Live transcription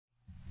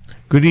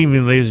Good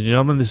evening, ladies and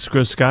gentlemen. This is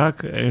Chris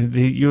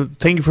Skyhawk.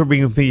 Thank you for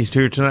being with me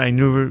here tonight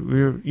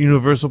on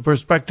Universal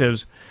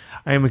Perspectives.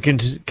 I am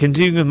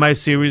continuing with my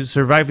series,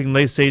 Surviving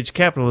Late Stage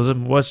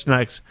Capitalism. What's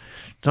next?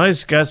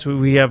 Tonight's guest,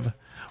 we have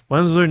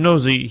Wendsler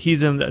Nosie.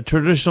 He's a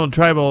traditional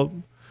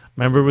tribal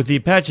member with the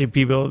Apache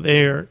people.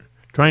 They are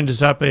trying to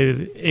stop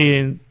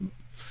a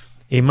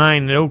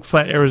mine in Oak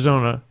Flat,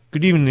 Arizona.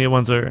 Good evening,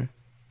 Wendsler.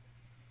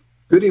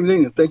 Good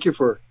evening, and thank you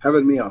for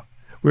having me on.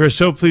 We are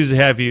so pleased to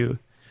have you.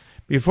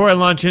 Before I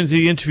launch into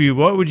the interview,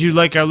 what would you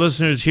like our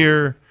listeners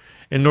here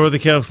in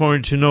Northern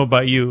California to know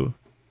about you?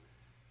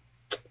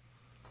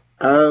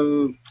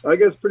 I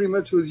guess pretty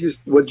much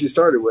what you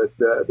started with,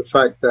 the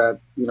fact that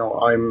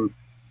I'm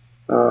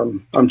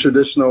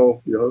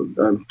traditional,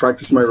 I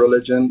practice my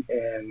religion,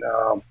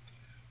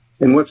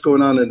 and what's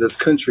going on in this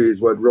country is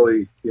what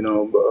really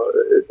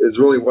is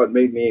really what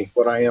made me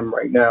what I am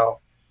right now,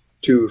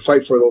 to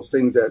fight for those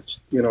things that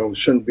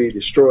shouldn't be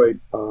destroyed.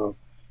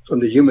 From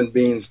the human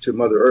beings to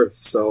Mother Earth.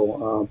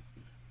 So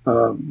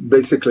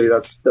basically,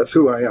 that's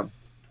who I am.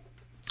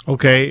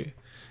 Okay.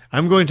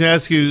 I'm going to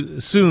ask you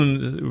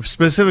soon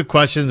specific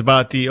questions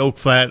about the Oak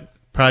Flat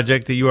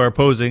project that you are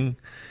opposing.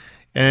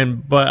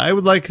 But I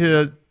would like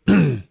to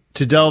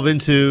to delve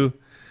into,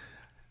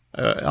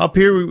 up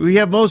here, we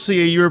have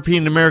mostly a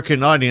European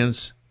American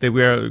audience that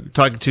we are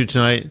talking to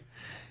tonight.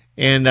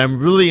 And I'm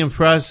really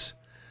impressed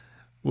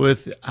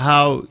with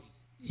how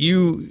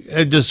you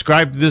have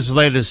described this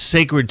land as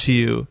sacred to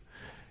you.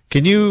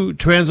 Can you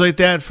translate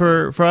that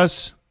for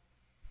us?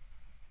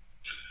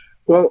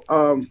 Well,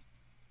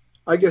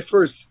 I guess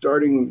first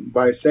starting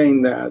by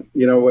saying that,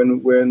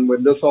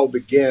 when this all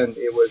began,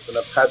 it was an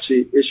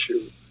Apache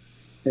issue,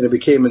 and it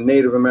became a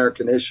Native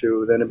American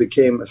issue. Then it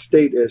became a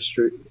state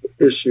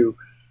issue.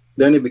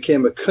 Then it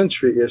became a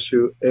country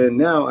issue. And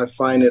now I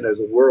find it as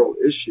a world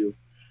issue.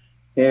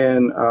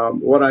 And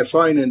what I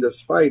find in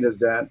this fight is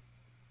that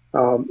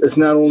it's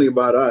not only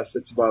about us,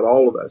 it's about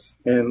all of us.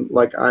 And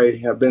like I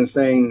have been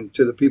saying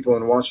to the people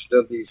in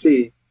Washington,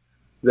 D.C.,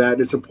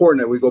 that it's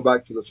important that we go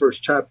back to the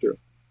first chapter.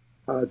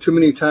 Too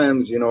many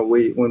times,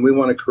 when we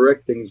want to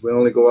correct things, we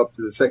only go up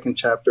to the second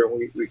chapter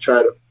and we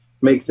try to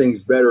make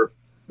things better.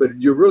 But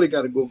you really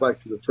got to go back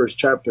to the first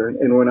chapter.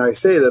 And when I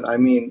say that, I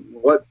mean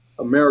what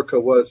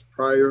America was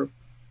prior,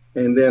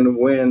 and then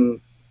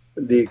when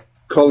the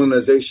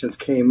colonizations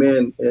came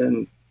in,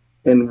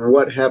 and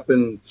what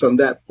happened from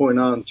that point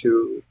on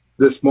to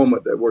this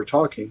moment that we're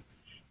talking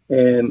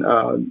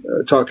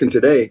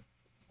today,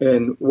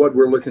 and what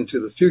we're looking to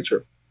the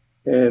future.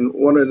 And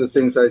one of the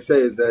things I say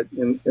is that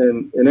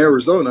in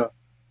Arizona,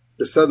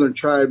 the southern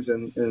tribes,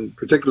 and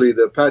particularly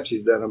the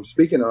Apaches that I'm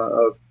speaking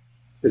of,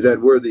 is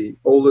that we're the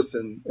oldest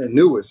and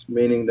newest,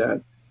 meaning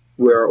that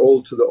we're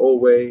old to the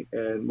old way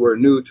and we're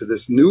new to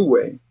this new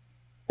way.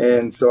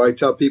 And so I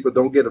tell people,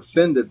 don't get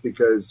offended,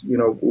 because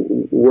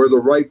we're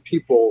the right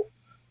people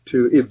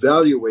to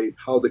evaluate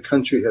how the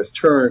country has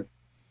turned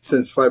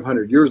since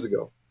 500 years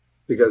ago,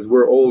 because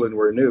we're old and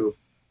we're new.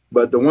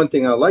 But the one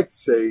thing I like to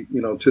say,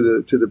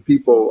 to the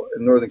people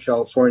in Northern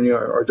California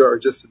or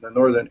just in the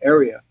northern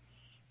area,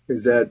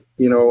 is that,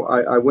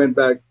 I went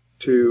back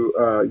to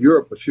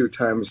Europe a few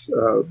times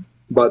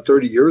about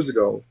 30 years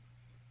ago,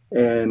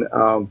 and,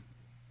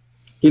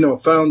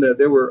 found that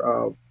there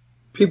were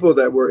people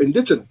that were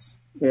indigenous.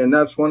 And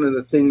that's one of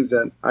the things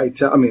that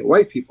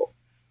white people.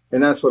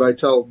 And that's what I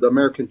tell the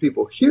American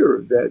people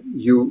here, that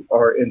you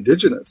are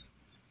indigenous.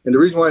 And the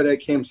reason why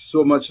that came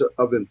so much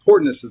of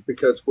importance is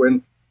because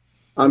when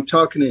I'm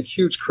talking in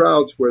huge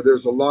crowds where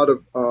there's a lot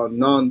of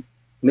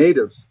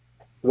non-natives,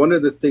 one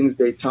of the things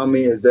they tell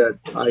me is that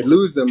I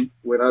lose them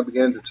when I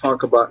begin to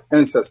talk about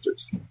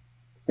ancestors.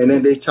 And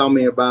then they tell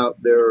me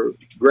about their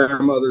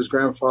grandmothers,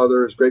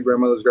 grandfathers,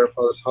 great-grandmothers,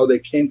 grandfathers, how they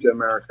came to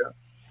America,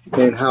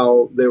 and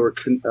how they were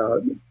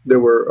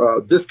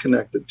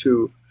disconnected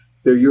to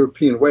their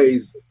European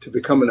ways to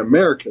become an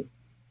American.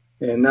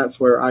 And that's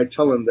where I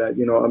tell them that,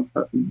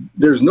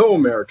 there's no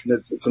American.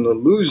 It's an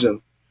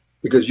illusion,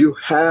 because you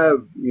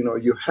have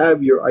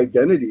your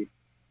identity,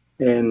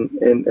 and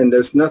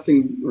there's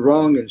nothing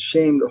wrong and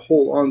shame to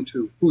hold on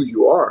to who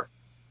you are,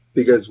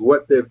 because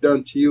what they've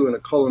done to you in a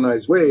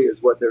colonized way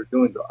is what they're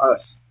doing to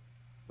us.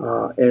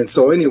 And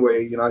so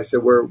anyway, I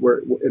said, we're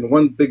in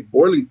one big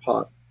boiling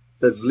pot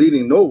that's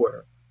leading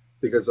nowhere,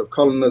 because of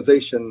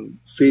colonization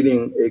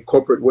feeding a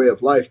corporate way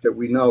of life that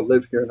we now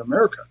live here in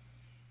America.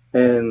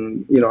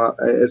 And,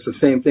 it's the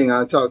same thing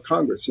I tell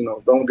Congress,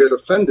 don't get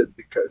offended,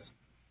 because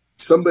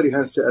somebody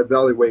has to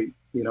evaluate,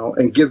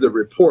 and give the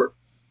report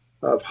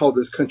of how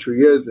this country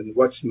is and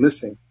what's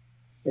missing.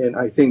 And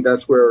I think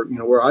that's where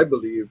I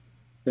believe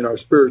in our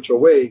spiritual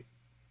way,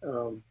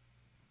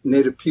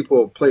 Native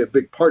people play a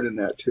big part in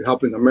that, to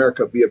helping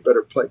America be a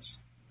better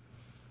place.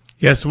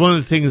 Yes. One of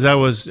the things I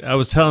was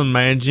telling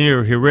my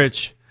engineer here,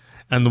 Rich,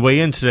 on the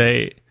way in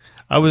today,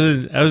 I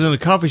was in a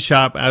coffee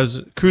shop. I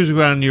was cruising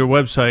around your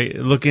website,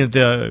 looking at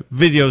the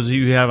videos that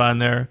you have on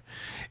there,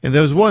 and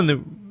there was one that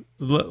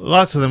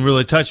lots of them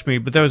really touched me.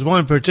 But there was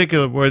one in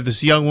particular where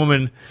this young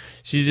woman,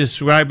 she's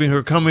describing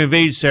her coming of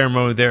age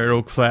ceremony there at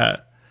Oak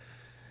Flat,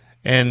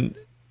 and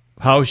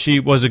how she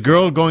was a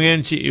girl going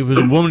in, it was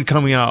a woman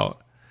coming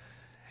out.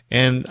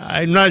 And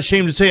I'm not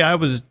ashamed to say I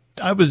was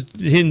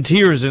in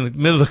tears in the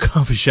middle of the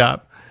coffee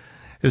shop.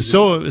 It's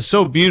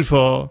so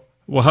beautiful.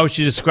 Well, how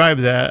she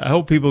described that. I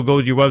hope people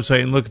go to your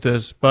website and look at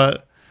this.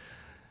 But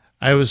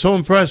I was so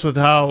impressed with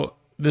how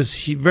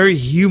this very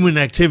human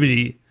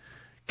activity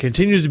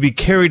continues to be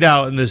carried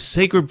out in this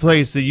sacred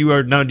place that you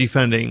are now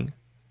defending.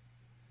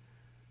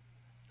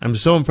 I'm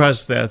so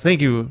impressed with that.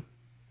 Thank you.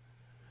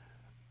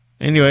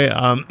 Anyway,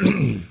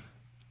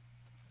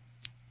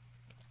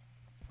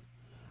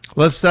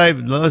 let's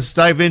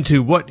dive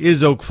into what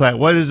is Oak Flat.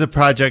 What is the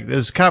project?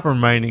 Is copper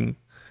mining?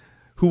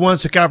 Who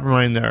wants a copper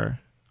mine there?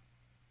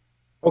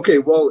 Okay,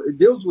 well, it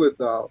deals with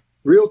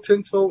Rio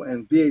Tinto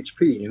and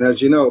BHP, and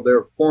as you know,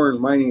 they're foreign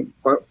mining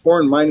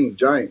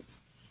giants,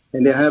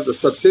 and they have a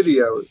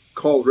subsidiary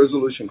called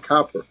Resolution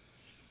Copper.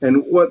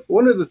 And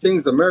one of the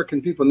things the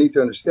American people need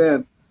to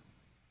understand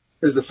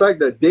is the fact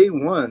that day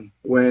one,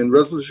 when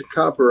Resolution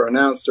Copper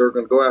announced they were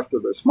going to go after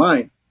this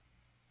mining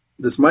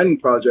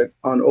project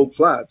on Oak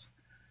Flats,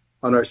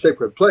 on our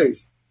sacred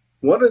place,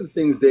 one of the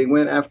things they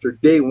went after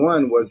day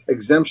one was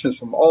exemptions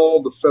from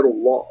all the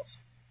federal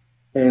laws.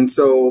 And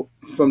so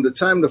from the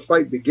time the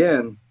fight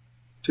began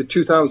to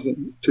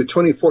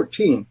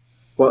 2014,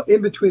 well,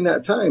 in between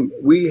that time,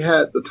 we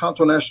had the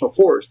Tonto National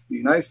Forest, the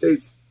United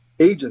States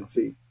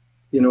agency,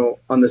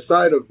 on the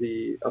side of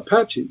the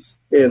Apaches.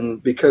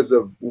 And because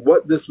of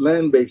what this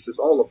land base is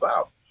all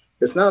about,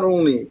 it's not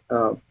only,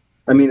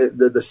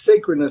 the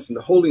sacredness and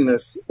the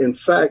holiness, in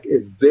fact,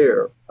 is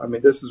there. I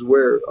mean, this is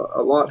where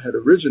a lot had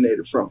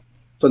originated from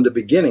the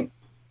beginning.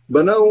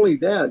 But not only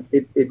that,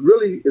 it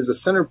really is a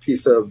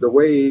centerpiece of the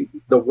way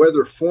the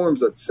weather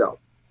forms itself.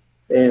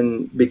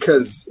 And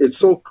because it's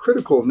so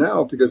critical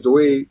now, because the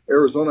way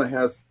Arizona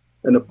has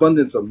an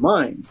abundance of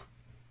mines.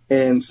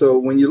 And so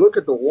when you look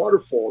at the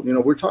waterfall,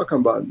 we're talking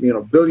about,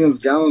 billions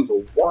of gallons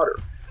of water.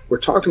 We're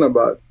talking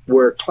about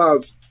where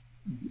clouds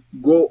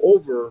go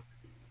over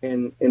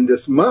and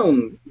this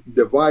mountain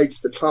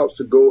divides the clouds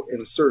to go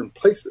in certain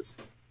places.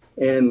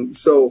 And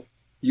so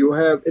you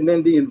have, and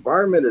then the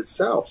environment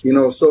itself,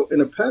 so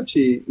in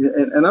Apache,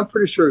 and I'm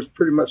pretty sure it's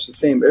pretty much the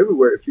same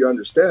everywhere if you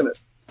understand it,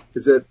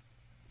 is that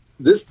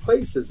this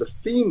place is a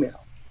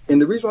female.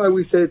 And the reason why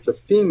we say it's a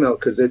female,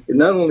 because it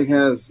not only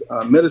has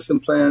medicine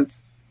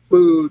plants,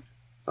 food,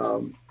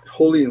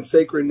 holy and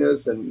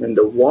sacredness, and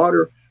the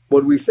water.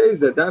 What we say is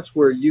that that's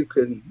where you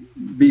can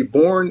be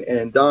born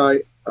and die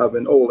of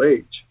an old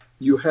age.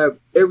 You have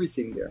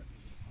everything there.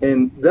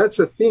 And that's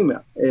a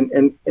female.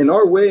 And in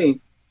our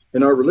way,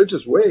 in our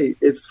religious way,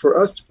 it's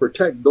for us to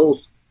protect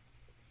those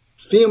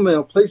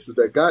female places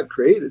that God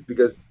created,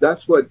 because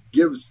that's what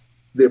gives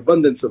the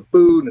abundance of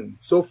food and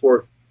so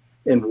forth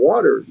and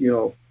water,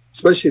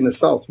 especially in the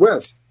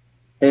Southwest.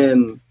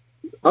 And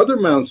other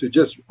mounds who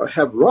just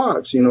have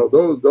rocks,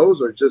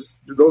 those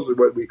are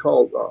what we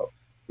call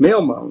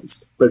male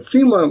mounds. But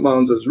female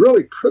mounds is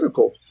really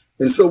critical.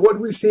 And so what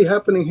we see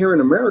happening here in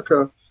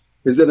America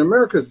is that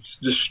America is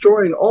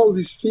destroying all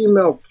these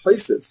female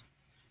places.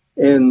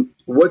 And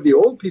what the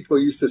old people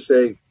used to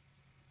say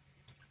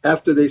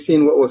after they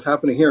seen what was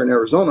happening here in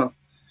Arizona,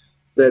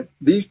 that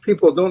these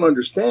people don't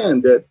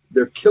understand that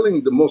they're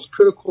killing the most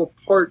critical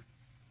part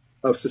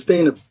of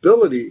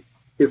sustainability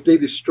if they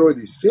destroy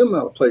these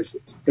female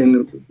places.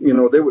 And,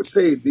 they would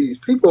say these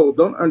people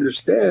don't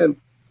understand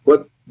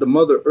what the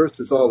Mother Earth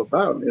is all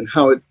about and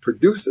how it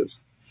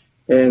produces.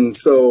 And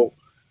so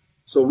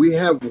we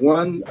have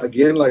one,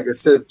 again, like I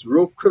said, it's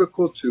real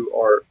critical to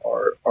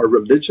our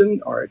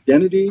religion, our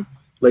identity.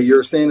 Like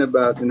you're saying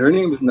about, and her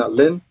name is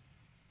Nalin,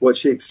 what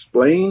she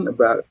explained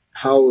about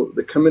how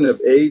the coming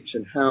of age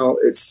and how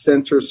it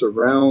centers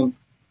around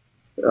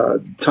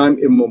time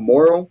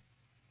immemorial.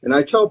 And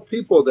I tell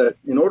people that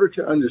in order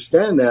to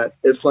understand that,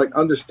 it's like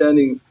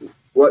understanding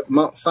what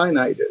Mount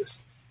Sinai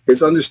is.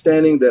 It's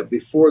understanding that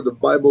before the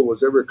Bible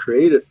was ever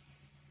created,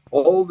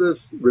 all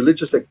this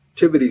religious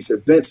activities,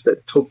 events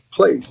that took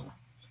place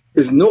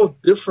is no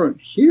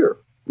different here.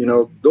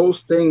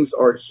 Those things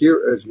are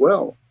here as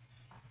well.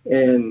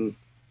 And,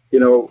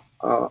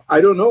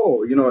 I don't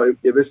know,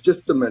 if it's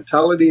just the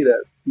mentality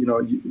that,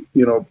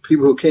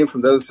 people who came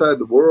from the other side of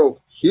the world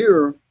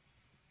here,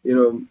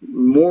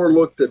 more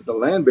looked at the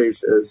land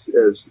base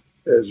as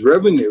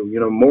revenue,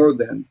 more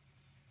than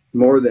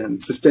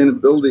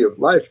sustainability of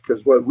life.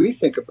 Because what we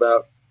think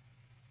about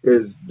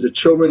is the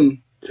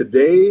children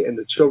today and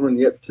the children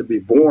yet to be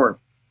born,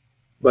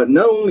 but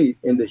not only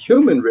in the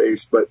human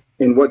race, but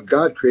in what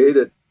God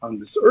created on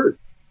this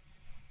earth.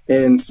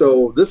 And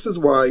so this is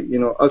why,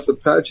 us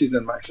Apaches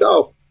and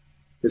myself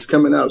is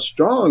coming out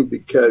strong,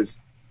 because,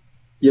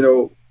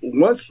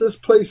 once this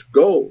place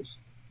goes,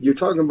 you're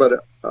talking about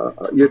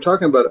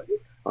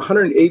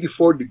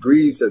 184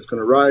 degrees that's going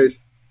to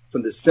rise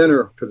from the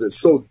center, because it's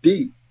so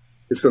deep.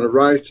 It's going to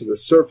rise to the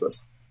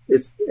surface.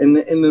 It's in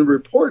the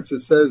reports. It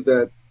says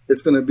that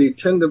it's going to be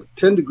 10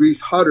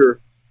 degrees hotter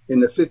in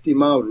the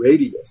 50-mile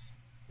radius.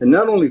 And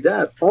not only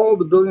that, all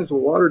the billions of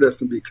water that's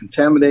going to be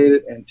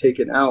contaminated and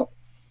taken out.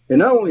 And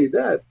not only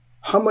that,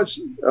 how much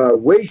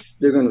waste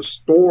they're going to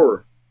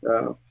store.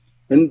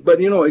 But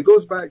it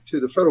goes back to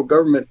the federal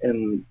government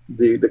and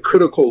the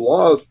critical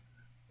laws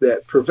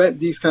that prevent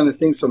these kind of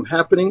things from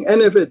happening.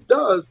 And if it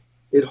does,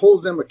 it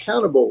holds them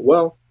accountable.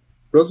 Well,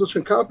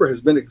 Resolution Copper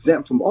has been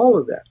exempt from all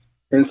of that.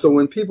 And so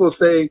when people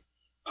say,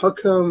 how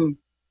come,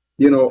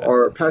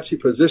 our Apache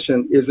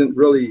position isn't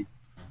really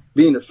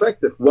being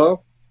effective?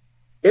 Well,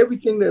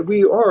 everything that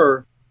we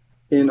are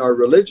in our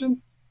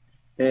religion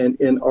and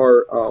in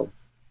our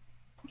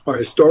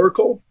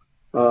historical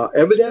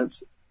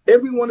evidence,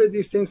 every one of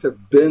these things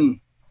have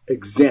been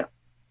exempt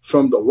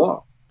from the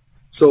law.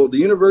 So the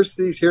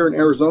universities here in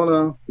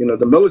Arizona,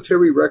 the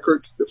military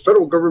records, the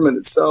federal government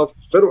itself,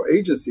 the federal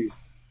agencies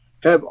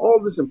have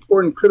all this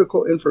important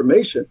critical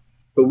information,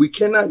 but we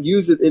cannot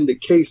use it in the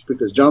case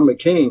because John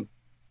McCain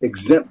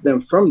exempt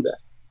them from that.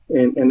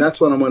 And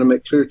that's what I want to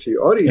make clear to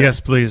your audience. Yes,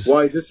 please.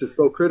 Why this is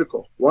so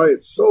critical, why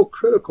it's so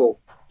critical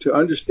to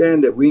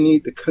understand that we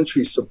need the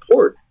country's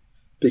support,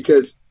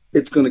 because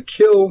it's going to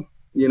kill,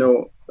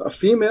 a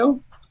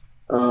female.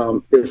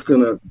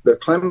 The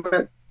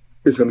climate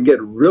is going to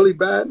get really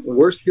bad,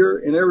 worse here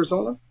in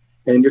Arizona.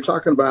 And you're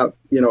talking about,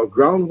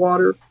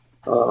 groundwater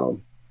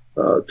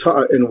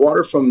and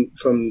water from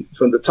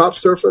the top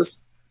surface.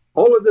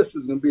 All of this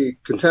is going to be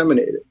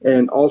contaminated,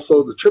 and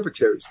also the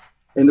tributaries.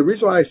 And the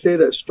reason why I say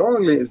that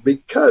strongly is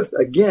because,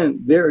 again,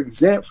 they're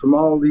exempt from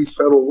all these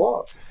federal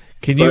laws.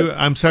 Can you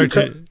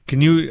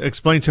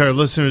explain to our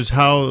listeners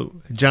how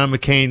John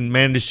McCain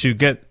managed to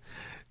get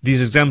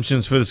these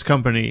exemptions for this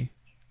company?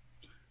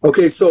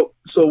 Okay, so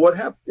what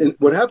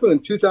happened in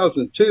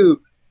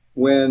 2002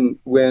 when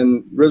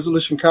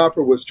Resolution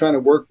Copper was trying to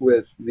work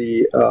with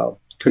the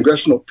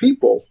congressional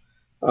people,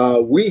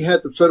 we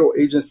had the federal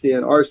agency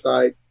on our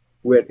side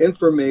with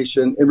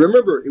information. And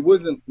remember,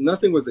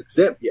 nothing was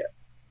exempt yet.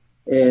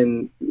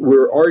 And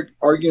we're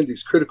arguing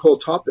these critical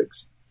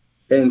topics.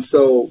 And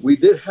so we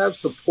did have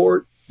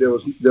support. There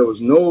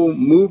was no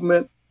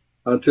movement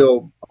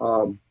until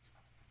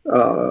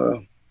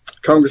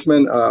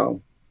Congressman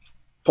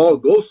Paul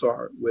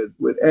Gosar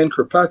with Ann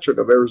Kirkpatrick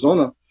of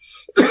Arizona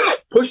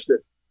pushed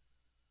it.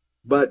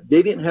 But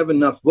they didn't have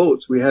enough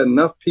votes. We had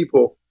enough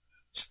people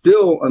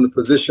still on the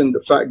position, the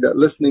fact that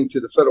listening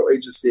to the federal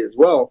agency as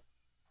well,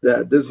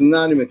 that this is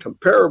not even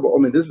comparable.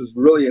 I mean, this is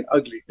really an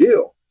ugly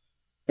deal.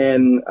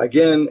 And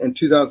again, in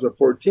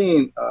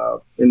 2014,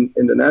 in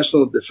the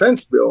National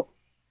Defense Bill,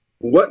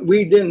 what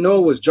we didn't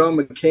know was John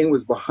McCain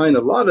was behind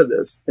a lot of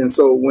this. And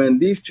so when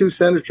these two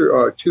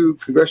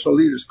congressional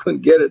leaders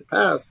couldn't get it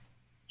passed,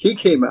 he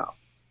came out.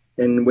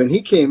 And when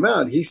he came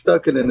out, he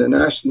stuck it in the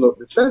National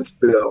Defense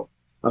Bill,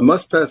 a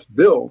must-pass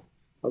bill,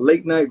 a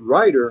late-night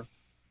rider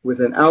with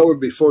an hour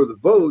before the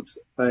votes,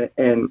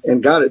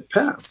 and got it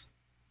passed.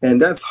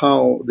 And that's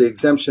how the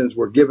exemptions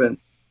were given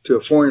to a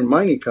foreign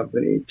mining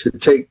company to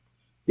take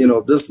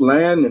this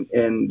land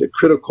and the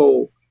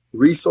critical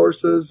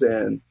resources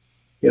and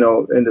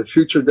the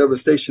future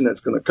devastation that's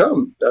going to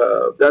come.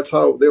 That's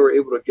how they were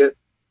able to get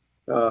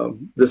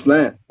this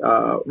land.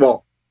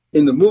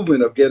 In the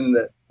movement of getting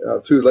it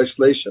through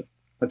legislation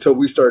until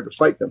we started to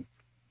fight them.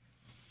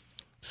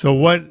 So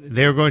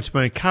they were going to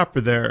mine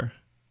copper there.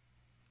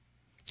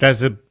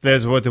 That's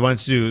what they want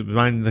to do,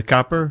 mine the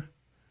copper?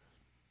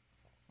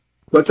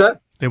 What's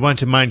that? They want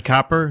to mine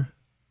copper?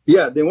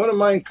 Yeah, they want to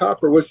mine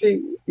copper. Well,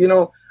 see,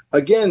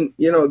 again,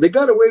 they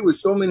got away with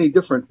so many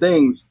different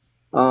things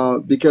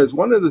because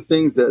one of the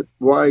things that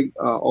why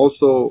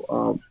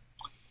also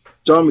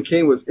John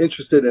McCain was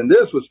interested in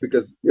this was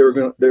because there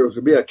was going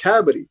to be a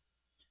cavity,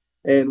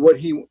 and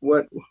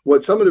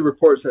what some of the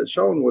reports had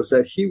shown was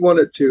that he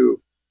wanted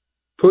to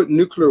put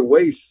nuclear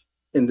waste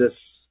in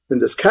this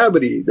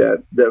cavity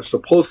that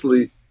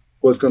supposedly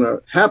was going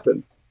to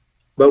happen.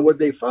 But what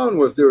they found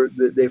was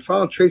they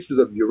found traces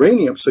of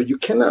uranium, so you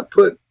cannot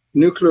put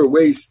nuclear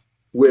waste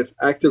with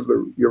active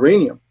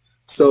uranium.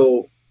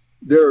 So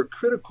there are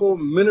critical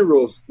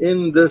minerals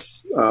in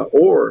this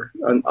ore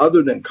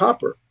other than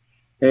copper.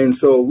 And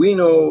so we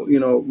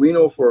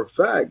know for a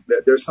fact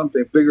that there's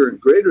something bigger and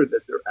greater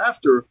that they're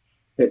after,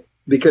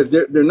 because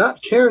they're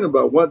not caring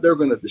about what they're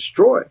going to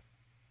destroy.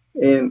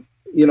 And,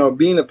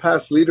 being a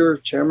past leader,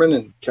 chairman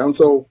and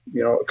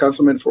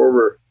councilman for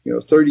over,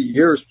 30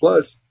 years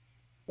plus,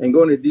 and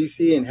going to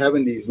DC and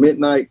having these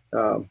midnight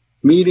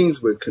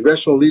meetings with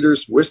congressional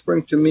leaders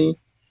whispering to me,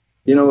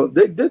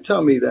 they did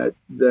tell me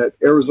that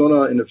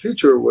Arizona in the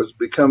future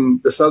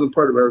the southern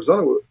part of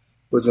Arizona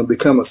was going to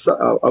become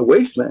a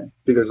wasteland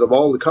because of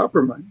all the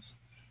copper mines.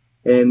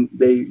 And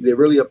they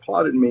really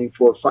applauded me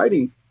for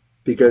fighting,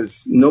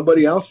 because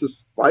nobody else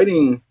is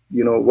fighting,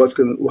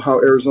 how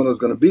Arizona is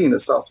going to be in the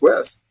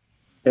Southwest.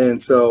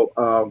 And so,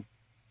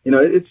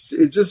 it's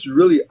just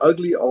really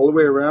ugly all the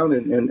way around.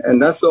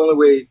 And that's the only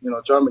way,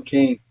 John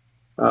McCain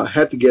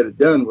had to get it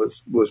done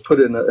was put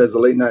in as a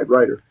late night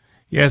writer.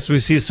 Yes, we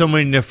see so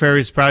many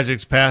nefarious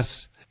projects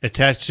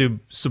attached to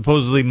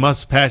supposedly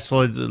must pass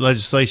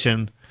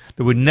legislation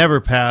that would never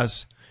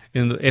pass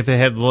if they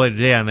had the light of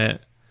day on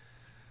it.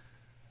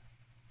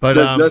 But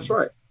that's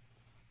right.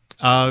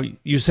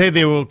 You say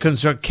they will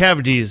construct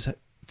cavities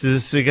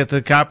to get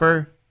the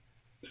copper?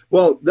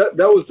 Well,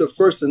 that was the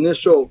first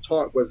initial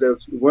talk. Was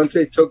that once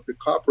they took the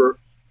copper,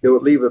 it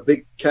would leave a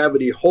big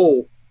cavity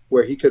hole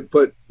where he could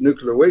put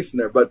nuclear waste in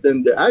there. But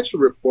then the actual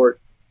report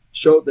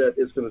showed that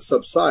it's going to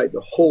subside.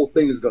 The whole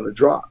thing is going to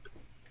drop,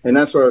 and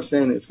that's what I was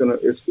saying. It's going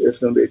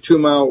to be a 2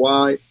 mile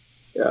wide,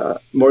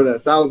 more than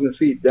 1,000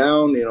 feet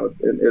down.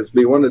 And it's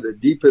be one of the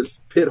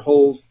deepest pit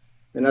holes,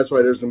 and that's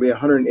why there's going to be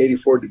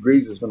 184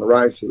 degrees is going to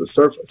rise to the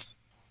surface.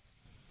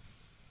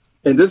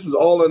 And this is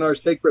all in our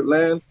sacred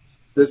land.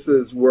 This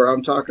is where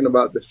I'm talking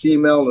about the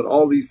female and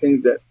all these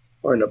things that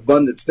are in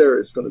abundance there.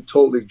 It's going to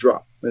totally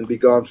drop and be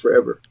gone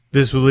forever.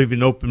 This will leave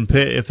an open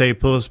pit if they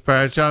pull this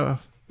project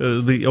off?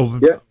 It'll be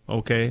open. Yeah.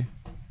 Okay.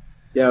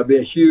 Yeah, it'll be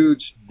a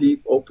huge,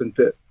 deep, open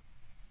pit.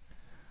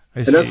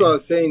 And that's what I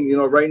was saying.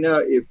 Right now,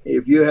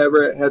 if you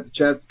ever had the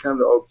chance to come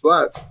to Oak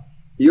Flats,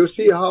 you'll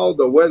see how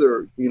the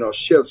weather,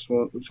 shifts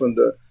from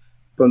the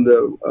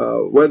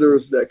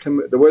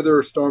the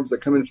weather storms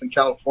that come in from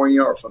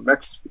California or from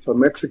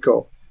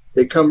Mexico.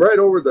 They come right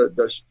over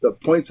the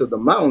points of the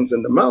mountains,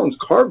 and the mountains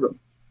carve them,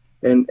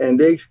 and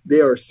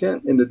they are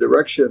sent in the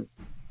direction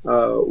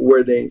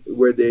where they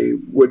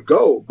would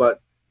go.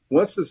 But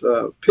once this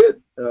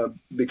pit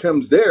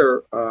becomes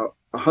there,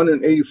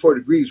 184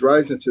 degrees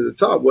rising to the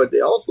top, what they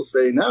also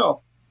say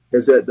now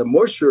is that the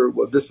moisture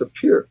will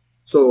disappear.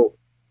 So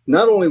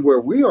not only where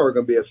we are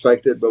going to be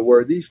affected, but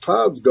where these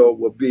clouds go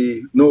will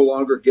be no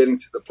longer getting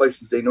to the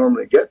places they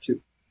normally get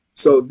to.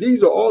 So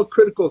these are all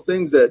critical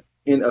things that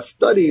in a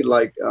study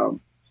like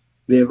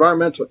the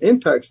environmental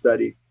impact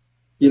study,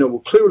 will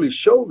clearly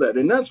show that.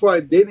 And that's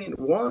why they didn't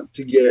want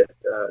to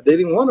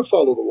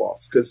follow the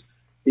laws, because,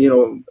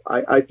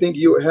 I think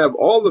you would have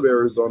all of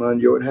Arizona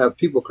and you would have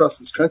people across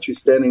this country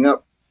standing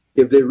up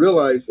if they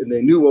realized and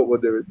they knew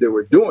what they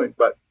were doing.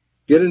 But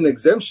get an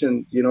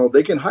exemption,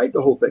 they can hide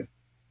the whole thing.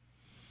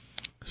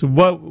 So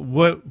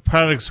what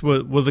products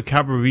will the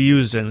copper be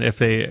used in if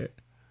they,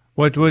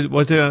 what do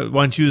they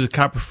want to use the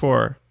copper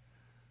for?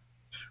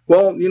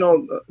 Well,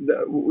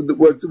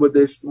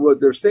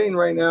 what they're saying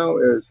right now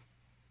is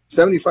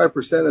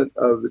 75%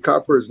 of the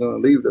copper is going to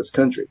leave this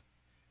country.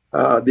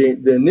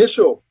 The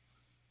initial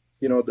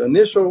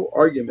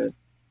argument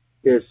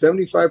is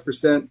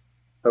 75%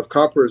 of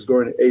copper is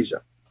going to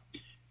Asia,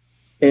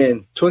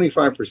 and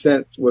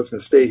 25% was going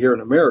to stay here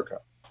in America.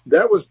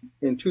 That was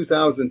in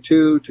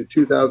 2002 to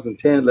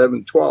 2010,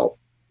 11, 12.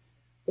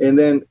 And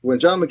then when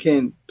John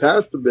McCain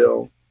passed the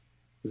bill,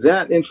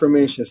 that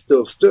information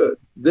still stood.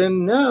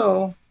 Then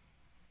now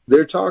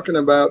they're talking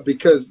about,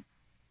 because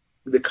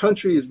the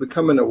country is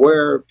becoming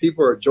aware,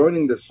 people are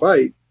joining this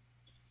fight.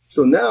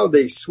 So now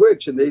they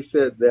switch and they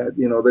said that,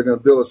 they're going to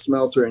build a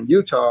smelter in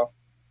Utah,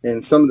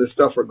 and some of the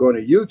stuff are going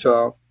to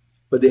Utah,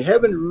 but they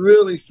haven't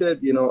really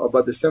said,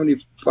 about the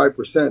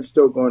 75%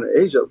 still going to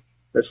Asia.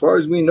 As far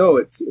as we know,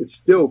 it's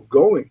still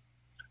going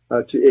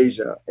to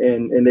Asia.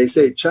 And they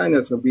say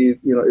China's going to be,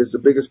 is the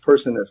biggest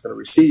person that's going to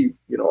receive,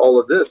 all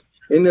of this.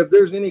 And if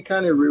there's any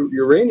kind of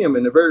uranium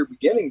in the very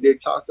beginning, they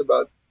talked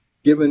about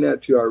giving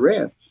that to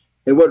Iran.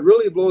 And what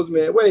really blows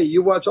me away,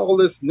 you watch all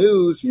this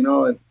news,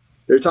 and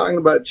they're talking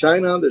about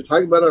China, they're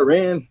talking about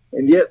Iran,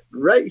 and yet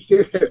right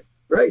here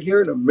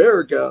in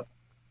America,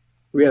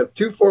 we have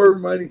two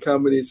foreign mining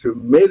companies who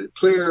made it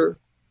clear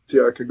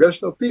to our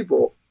congressional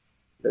people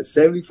that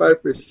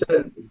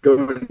 75% is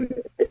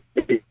going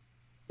to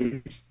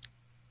Asia.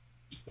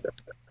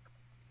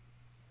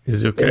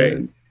 Is it okay?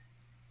 And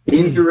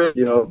ignorant,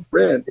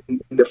 brand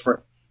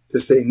indifferent to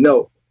say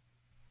no.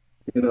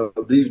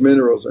 These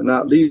minerals are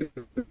not leaving.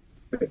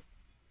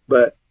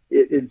 But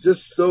it's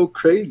just so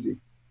crazy.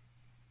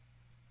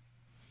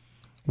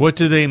 What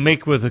do they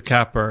make with the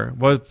copper?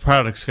 What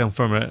products come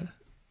from it?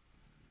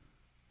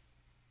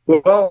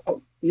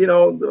 Well,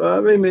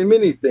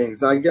 many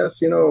things. I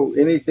guess,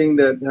 anything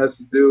that has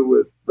to do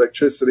with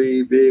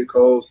electricity,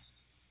 vehicles,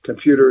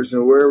 computers,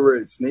 and wherever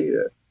it's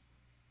needed.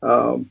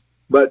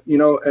 But,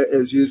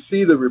 as you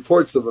see the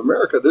reports of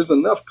America, there's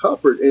enough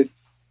copper in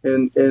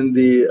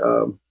the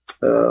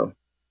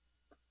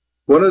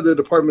one of the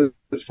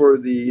departments for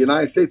the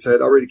United States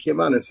had already came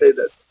out and said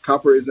that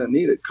copper isn't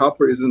needed.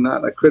 Copper is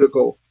not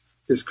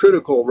is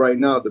critical right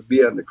now to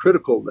be on the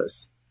critical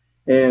list.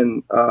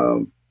 And,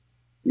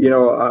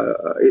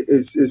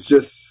 it's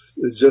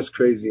just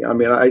crazy. I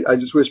mean, I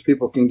just wish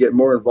people can get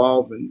more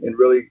involved and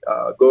really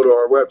go to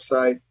our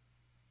website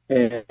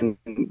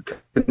and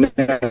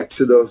connect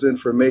to those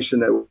information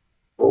that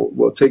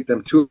will take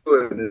them to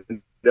it,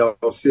 and they'll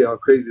see how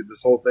crazy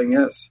this whole thing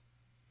is.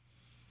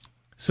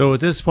 So at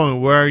this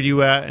point, where are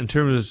you at in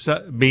terms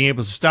of being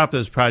able to stop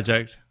this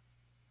project?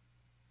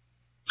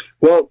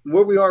 Well,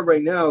 where we are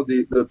right now,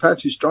 the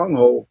Apache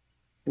stronghold,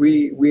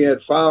 we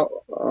had filed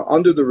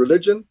under the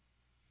religion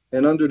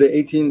and under the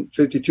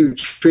 1852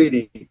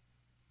 treaty.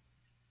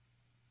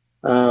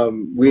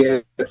 We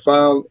had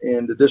filed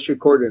in the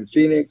district court in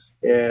Phoenix,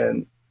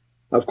 and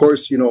of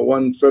course,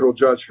 one federal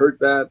judge heard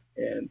that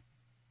and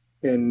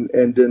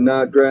did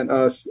not grant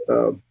us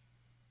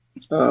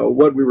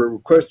what we were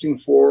requesting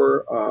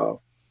for.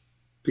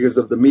 because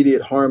of the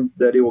immediate harm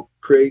that it will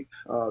create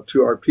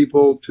to our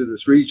people, to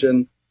this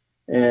region,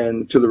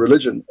 and to the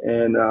religion.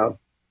 And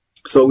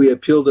so we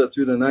appealed it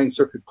through the Ninth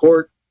Circuit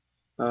Court.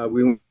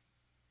 We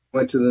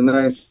went to the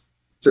Ninth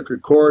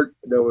Circuit Court.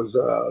 There was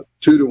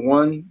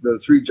 2-1. The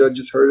 3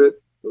 judges heard it.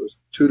 It was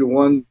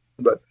 2-1.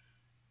 But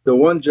the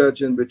one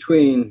judge in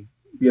between,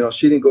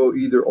 she didn't go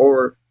either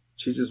or.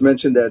 She just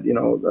mentioned that,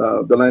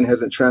 the land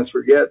hasn't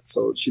transferred yet,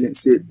 so she didn't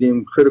see it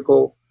deemed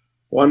critical.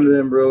 One of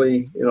them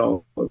really,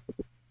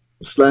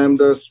 slammed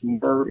us,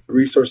 more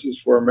resources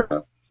for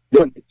America.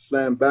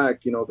 Slammed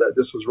back, that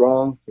this was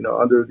wrong,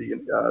 under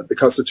the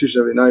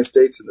Constitution of the United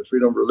States and the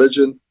freedom of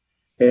religion,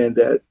 and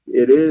that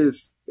it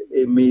is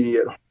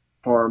immediate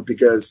harm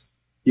because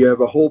you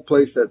have a whole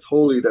place that's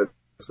holy that's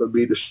going to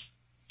be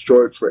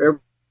destroyed forever,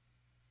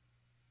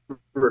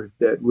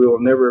 that we'll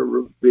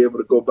never be able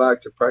to go back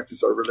to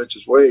practice our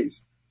religious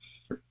ways,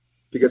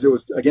 because it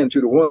was, again,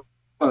 2-1.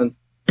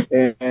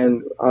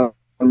 And on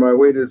my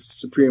way to the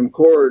Supreme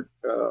Court,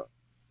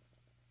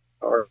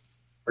 our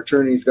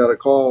attorneys got a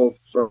call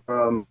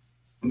from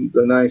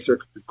the Ninth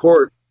Circuit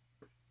Court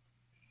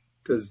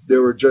because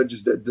there were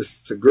judges that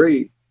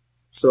disagreed.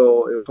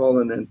 So it was called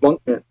an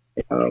embankment.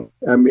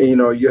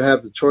 You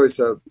have the choice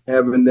of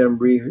having them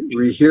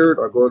reheard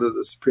or go to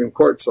the Supreme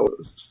Court. So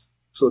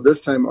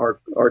this time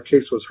our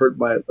case was heard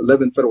by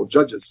 11 federal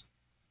judges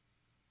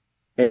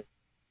and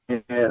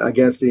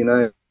against the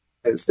United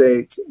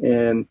States.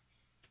 And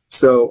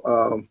so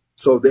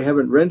they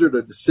haven't rendered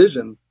a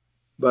decision.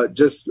 But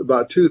just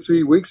about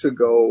 2-3 weeks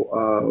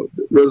ago,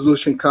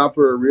 Resolution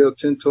Copper, Rio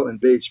Tinto,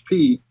 and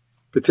BHP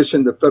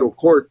petitioned the federal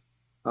court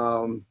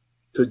to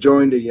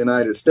join the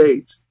United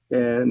States.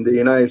 And the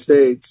United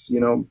States, they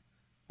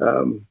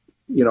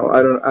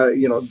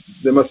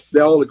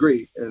all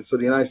agree. And so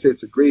the United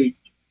States agreed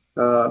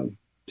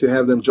to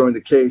have them join the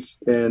case.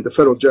 And the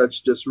federal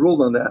judge just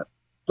ruled on that,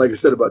 like I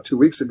said, about 2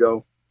 weeks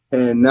ago.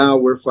 And now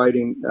we're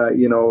fighting,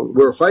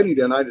 we're fighting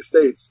the United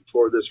States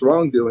for this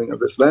wrongdoing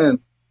of this land.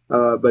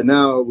 But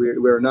now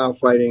we're now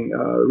fighting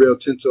Rio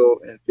Tinto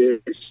and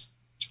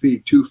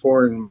BHP, 2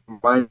 foreign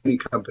mining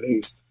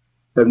companies,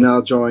 have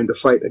now joined the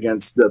fight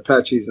against the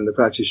Apaches and the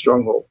Apache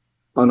stronghold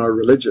on our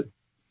religion.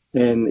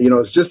 And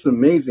it's just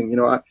amazing.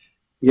 I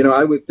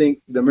would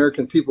think the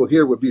American people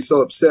here would be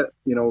so upset,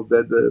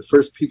 that the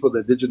first people,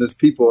 the indigenous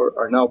people,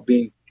 are now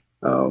being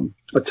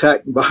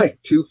attacked by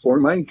 2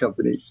 foreign mining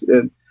companies.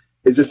 And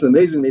it's just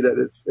amazing to me that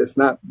it's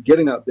not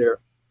getting out there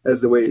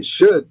as the way it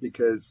should,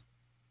 because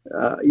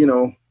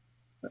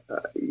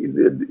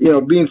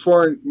being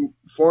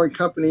foreign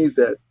companies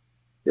that,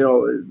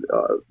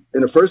 in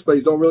the first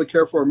place don't really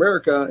care for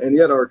America, and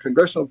yet our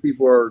congressional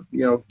people are,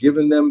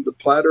 giving them the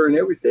platter and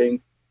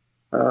everything,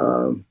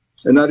 and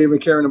not even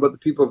caring about the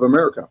people of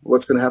America.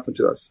 What's going to happen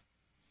to us?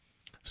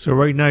 So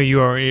right now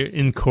you are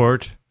in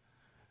court.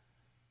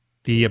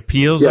 The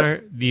appeals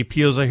are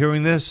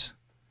hearing this.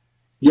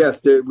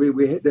 Yes, they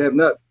have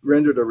not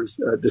rendered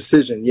a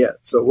decision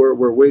yet, so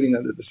we're waiting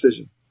on the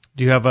decision.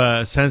 Do you have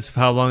a sense of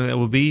how long that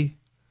will be?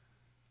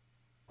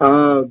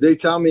 They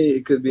tell me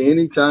it could be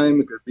any time.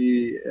 It could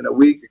be in a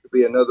week. It could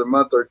be another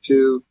month or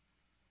 2.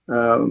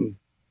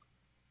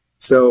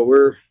 So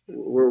we're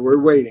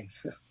waiting.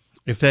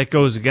 If that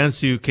goes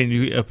against you, can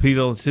you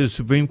appeal to the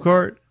Supreme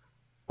Court?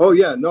 Oh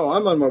yeah, no,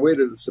 I'm on my way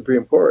to the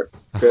Supreme Court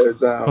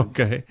because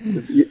okay,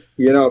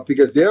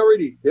 because they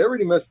already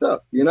messed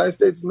up. The United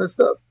States messed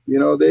up.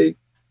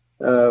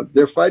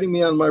 They're fighting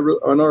me on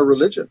our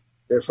religion.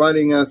 They're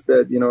fighting us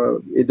that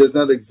it does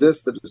not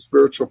exist, that the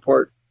spiritual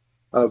part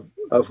of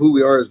who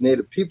we are as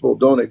Native people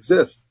don't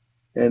exist,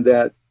 and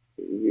that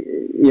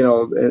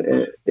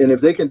and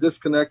if they can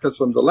disconnect us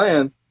from the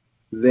land,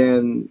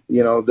 then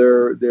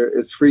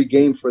it's free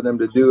game for them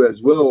to do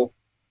as will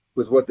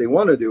with what they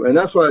want to do. And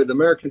that's why the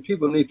American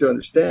people need to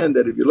understand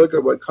that if you look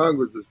at what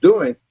Congress is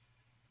doing,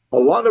 a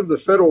lot of the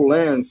federal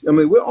lands,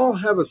 we all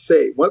have a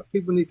say. What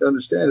people need to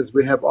understand is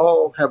we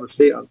all have a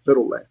say on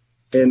federal land.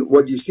 And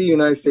what you see the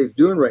United States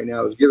doing right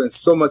now is giving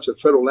so much of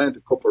federal land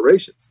to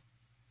corporations.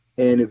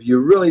 And if you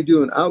really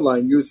do an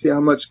outline, you'll see how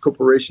much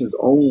corporations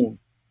own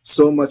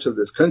so much of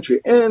this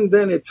country. And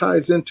then it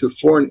ties into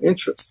foreign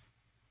interests.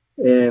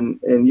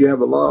 And you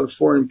have a lot of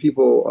foreign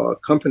people,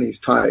 companies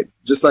tied,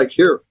 just like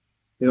here.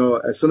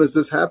 As soon as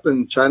this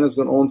happened, China's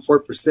going to own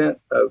 4%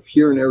 of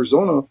here in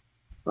Arizona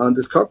on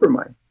this copper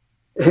mine.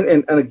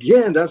 And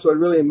again, that's what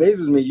really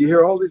amazes me. You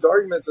hear all these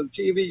arguments on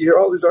TV, you hear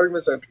all these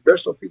arguments on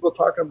congressional people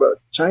talking about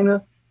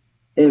China,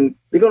 and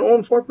they're going to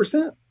own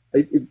 4%.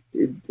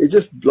 It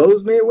just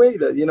blows me away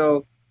that,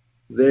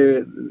 they're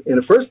in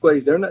the first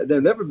place,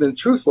 they've never been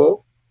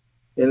truthful.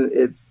 And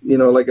it's,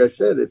 like I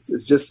said,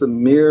 it's just a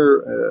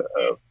mere,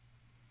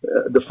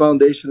 the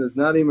foundation is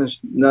not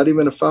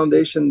even a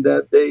foundation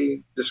that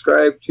they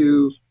describe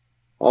to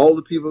all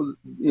the people,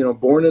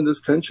 born in this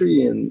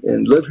country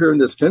and live here in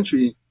this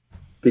country,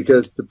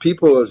 because the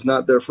people is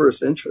not their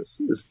first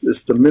interest.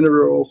 It's the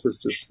minerals,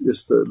 it's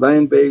the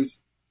land base,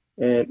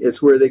 and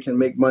it's where they can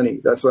make money.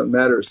 That's what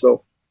matters.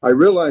 So I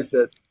realize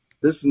that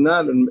this is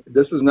not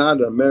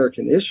an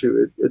American issue.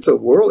 It's a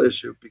world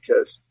issue,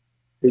 because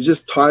it's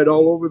just tied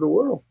all over the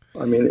world.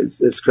 I mean,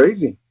 it's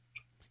crazy.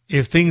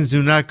 If things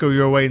do not go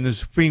your way in the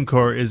Supreme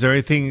Court, is there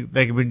anything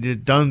that can be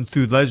done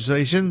through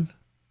legislation?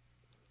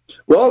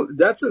 Well,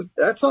 that's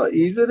how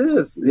easy it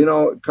is. You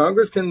know,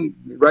 Congress can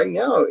right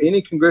now.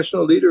 Any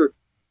congressional leader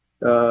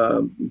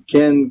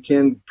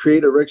can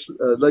create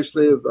a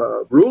legislative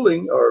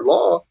ruling or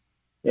law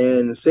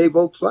and save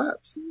Oak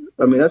Flats.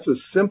 I mean, that's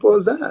as simple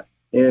as that.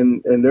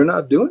 And they're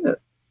not doing it.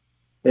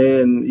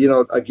 And you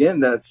know, again,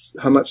 that's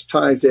how much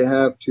ties they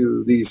have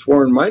to these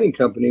foreign mining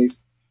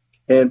companies.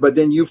 But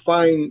then you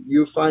find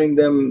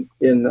them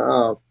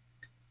in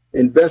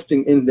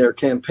investing in their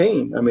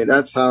campaign. I mean,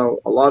 that's how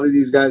a lot of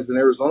these guys in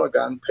Arizona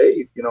gotten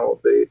paid. You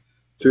know,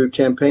 through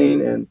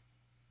campaign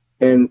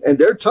and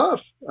they're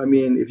tough. I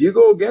mean, if you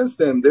go against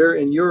them, they're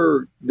in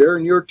your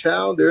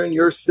town, they're in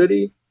your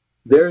city,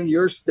 they're in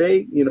your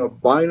state. You know,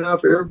 buying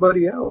off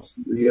everybody else.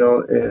 You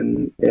know,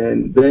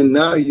 and then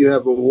now you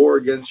have a war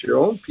against your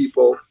own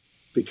people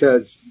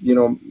because you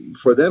know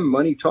for them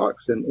money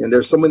talks, and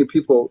there's so many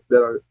people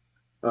that are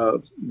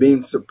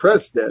being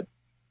suppressed that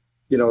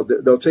you know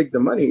they'll take the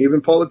money,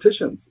 even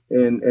politicians,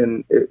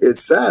 and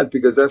it's sad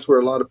because that's where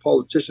a lot of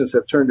politicians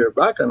have turned their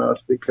back on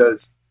us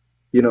because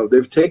you know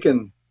they've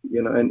taken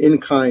you know an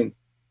in-kind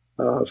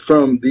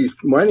from these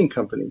mining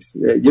companies.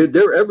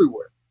 They're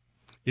everywhere.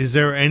 Is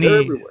there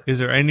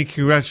any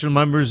congressional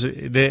members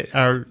that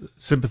are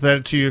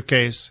sympathetic to your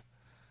case?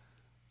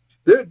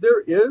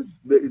 There is.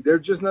 They're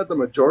just not the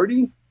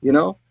majority. You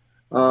know,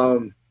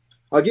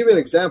 I'll give you an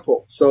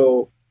example.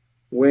 So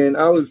when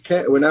I was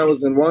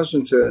in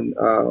Washington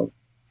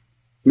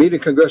meeting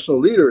congressional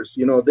leaders,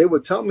 you know, they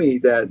would tell me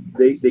that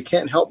they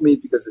can't help me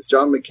because it's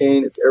John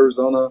McCain, it's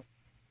Arizona,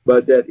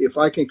 but that if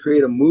I can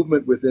create a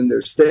movement within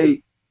their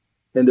state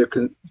and their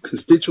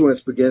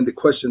constituents begin to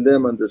question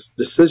them on this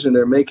decision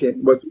they're making,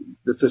 what's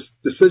this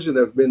decision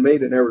that's been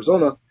made in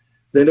Arizona,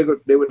 then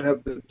they would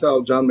have to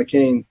tell John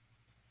McCain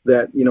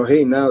that, you know,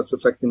 hey, now it's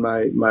affecting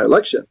my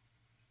election.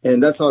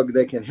 And that's how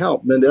they can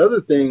help. Then the other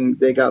thing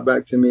they got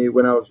back to me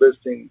when I was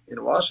visiting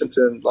in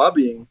Washington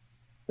lobbying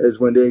is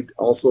when they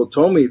also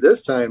told me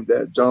this time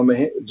that John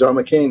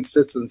McCain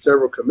sits in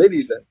several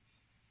committees and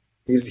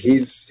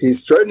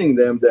he's threatening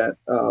them that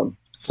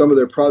some of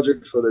their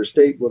projects for their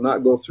state will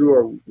not go through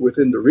or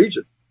within the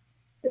region.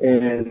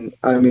 And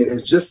I mean,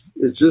 it's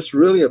just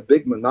really a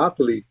big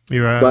monopoly.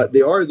 Right. But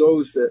there are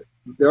those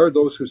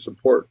who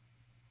support.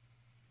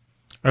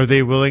 Are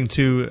they willing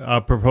to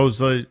propose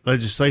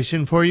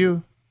legislation for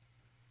you?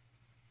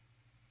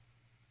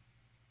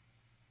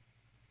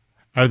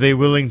 Are they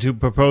willing to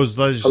propose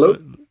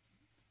legislation?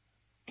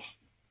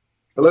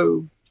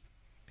 Hello?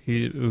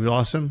 We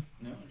lost him?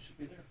 No, he should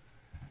be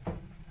there.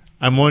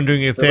 I'm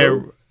wondering if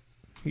Hello?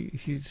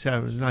 he's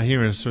not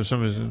hearing us for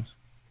some reason.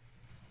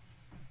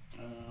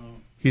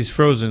 He's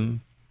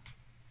frozen.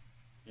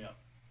 Yeah,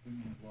 we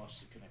may have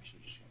lost the connection.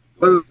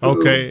 Hello?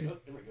 Okay. Oh,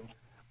 there we go.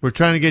 We're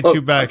trying to get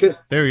you back. Okay.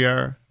 There you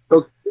are.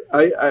 Okay.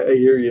 I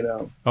hear you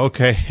now.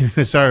 Okay.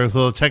 Sorry, a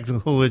little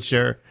technical glitch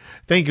there.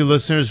 Thank you,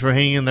 listeners, for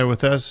hanging in there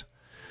with us.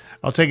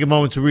 I'll take a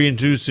moment to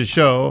reintroduce the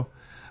show.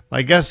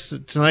 My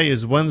guest tonight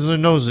is Wendsler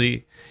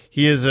Nosie.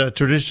 He is a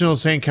traditional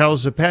San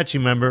Carlos Apache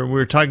member.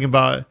 We're talking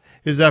about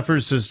his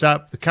efforts to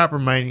stop the copper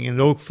mining in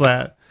Oak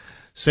Flat,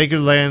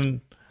 sacred land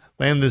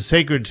that is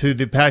sacred to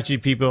the Apache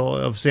people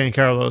of San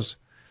Carlos.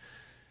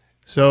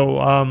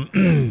 So,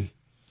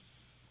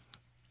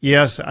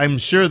 yes, I'm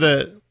sure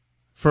that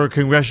for a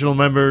congressional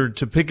member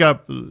to pick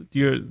up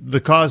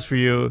the cause for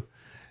you,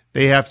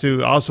 they have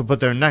to also put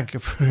their neck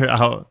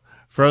out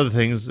for other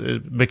things.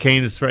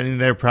 McCain is threatening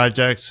their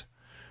projects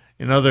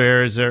in other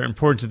areas that are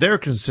important to their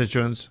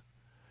constituents.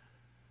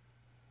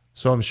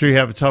 So I'm sure you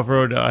have a tough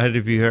road ahead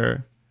of you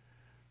here.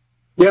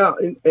 Yeah,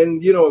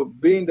 and you know,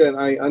 being that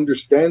I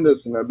understand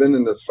this and I've been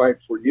in this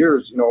fight for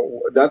years, you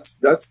know, that's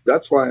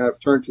why I've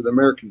turned to the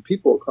American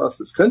people across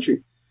this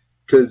country.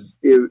 Because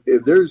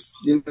if there's,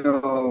 you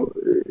know,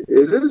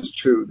 it is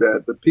true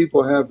that the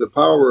people have the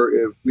power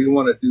if we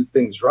want to do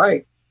things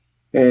right.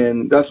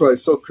 And that's why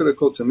it's so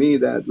critical to me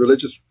that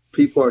religious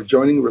people are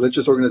joining,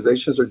 religious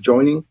organizations are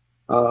joining.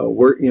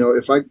 You know,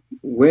 if I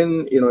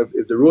win, you know,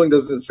 if the ruling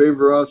doesn't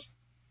favor us,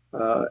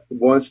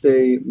 once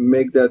they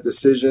make that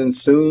decision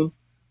soon,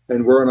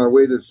 and we're on our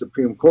way to the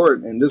Supreme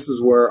Court, and this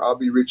is where I'll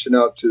be reaching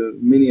out to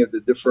many of the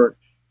different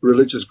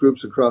religious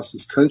groups across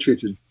this country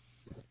to.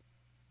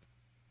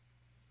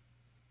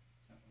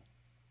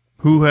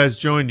 Who has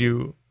joined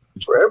you?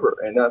 Forever,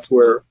 and that's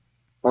where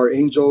our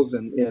angels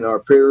and our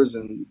prayers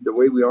and the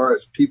way we are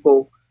as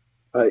people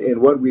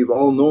and what we've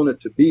all known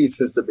it to be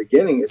since the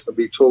beginning is going to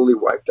be totally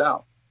wiped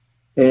out.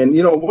 And,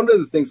 you know, one of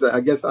the things that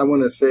I guess I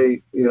want to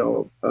say,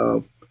 you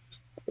know,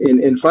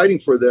 in fighting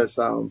for this,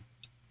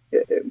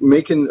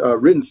 making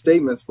written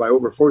statements by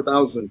over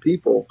 4,000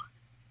 people.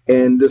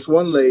 And this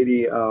one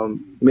lady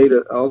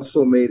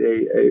also made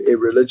a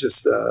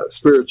religious,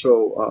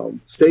 spiritual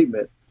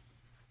statement.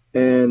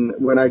 And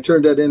when I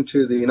turned that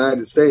into the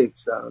United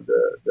States,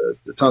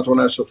 the Tonto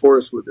National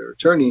Forest with their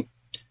attorney,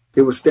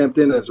 it was stamped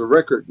in as a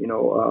record, you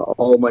know,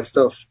 all my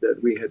stuff that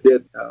we had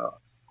did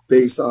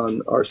based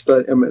on our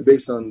study,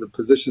 based on the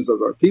positions of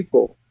our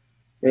people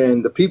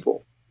and the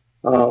people.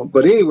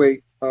 But anyway,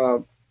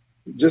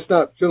 just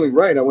not feeling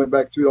right. I went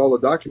back through all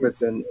the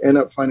documents and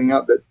ended up finding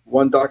out that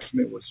one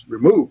document was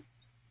removed.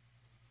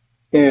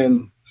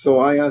 And so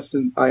I asked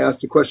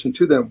the question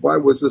to them, why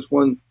was this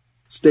one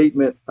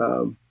statement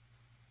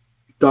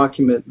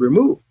document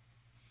removed?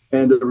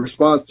 And the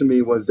response to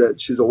me was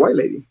that she's a white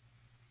lady.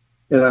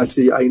 And I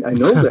see, I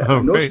know that.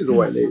 I know she's a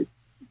white lady.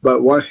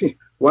 But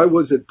why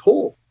was it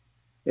pulled?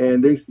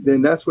 And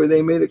then that's where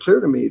they made it clear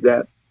to me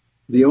that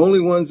the only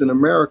ones in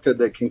America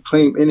that can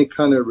claim any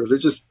kind of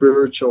religious,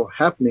 spiritual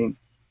happening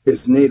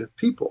is Native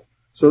people.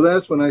 So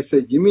that's when I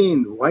said, you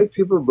mean white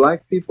people,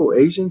 black people,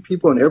 Asian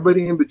people, and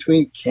everybody in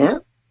between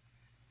can't?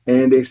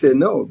 And they said,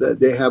 no, that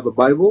they have a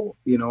Bible,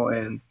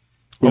 and,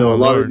 a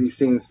lot of these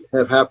things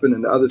have happened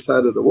in the other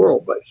side of the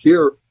world, but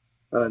here,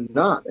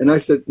 not. And I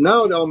said,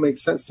 now it all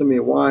makes sense to me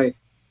why,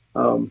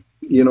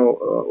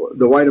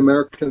 the white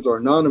Americans are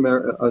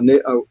non-American,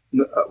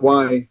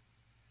 why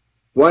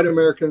white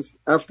Americans,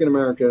 African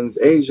Americans,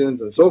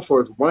 Asians, and so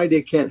forth, why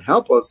they can't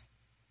help us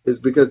is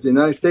because the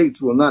United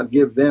States will not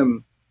give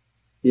them,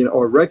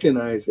 or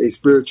recognize a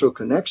spiritual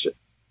connection.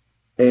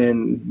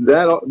 And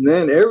then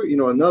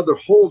another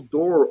whole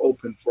door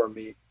opened for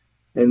me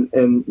and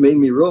made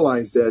me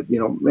realize that,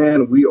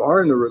 man, we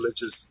are in a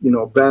religious,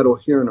 battle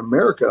here in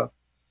America,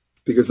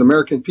 because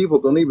American people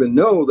don't even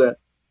know that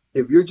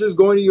if you're just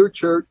going to your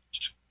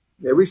church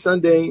every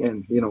Sunday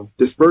and,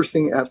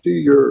 dispersing after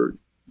your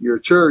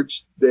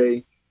church,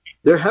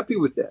 they're happy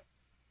with that.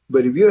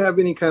 But if you have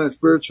any kind of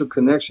spiritual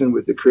connection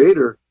with the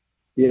Creator,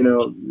 they're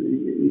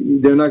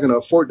not going to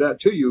afford that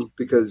to you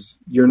because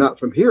you're not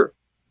from here.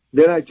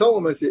 Then I told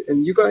them, I said,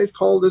 and you guys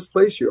call this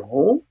place your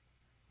home?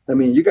 I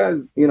mean, you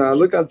guys, I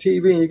look on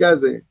TV and you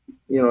guys are,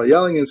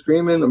 yelling and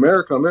screaming,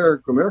 America,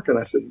 America, America. And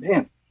I said,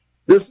 man,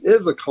 this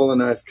is a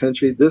colonized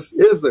country. This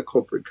is a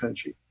corporate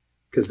country,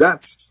 because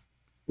that's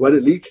what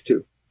it leads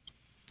to.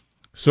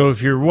 So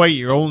if you're white,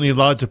 you're only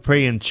allowed to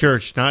pray in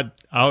church,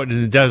 not out in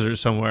the desert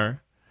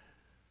somewhere.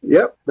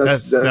 Yep.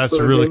 That's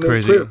really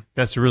crazy.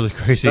 That's really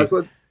crazy. That's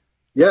what,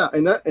 yeah.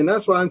 And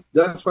that's why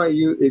if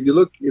you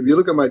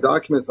look at my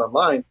documents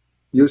online,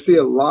 you'll see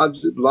a lot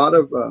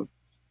of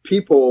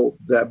people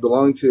that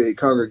belong to a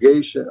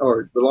congregation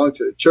or belong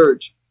to a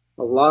church.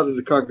 A lot of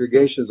the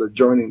congregations are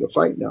joining the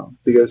fight now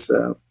because,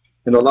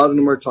 and a lot of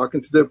them are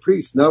talking to their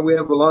priests. Now we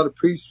have a lot of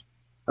priests,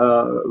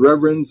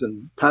 reverends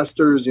and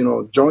pastors,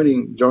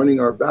 joining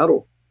our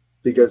battle,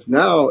 because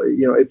now,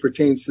 it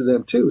pertains to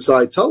them too. So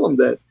I tell them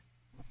that,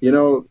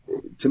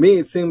 to me,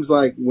 it seems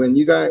like when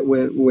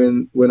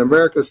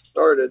America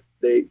started,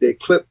 they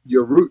clipped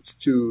your roots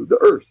to the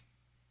earth,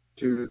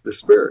 to the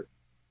spirit.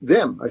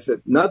 Them, I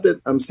said, not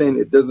that I'm saying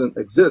it doesn't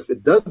exist.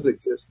 It does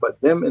exist, but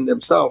them and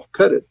themselves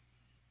cut it.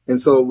 And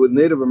so with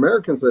Native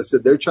Americans, I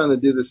said, they're trying to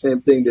do the same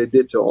thing they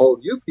did to all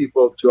you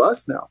people, to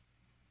us now,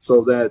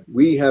 so that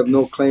we have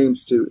no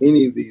claims to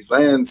any of these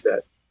lands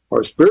that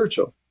are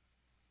spiritual.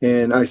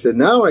 And I said,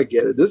 now I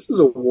get it. This is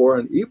a war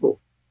on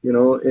evil,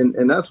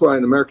 and that's why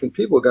the American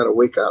people got to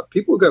wake up.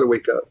 People got to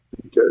wake up,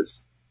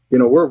 because,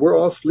 we're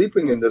all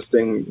sleeping in this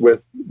thing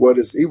with what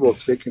is evil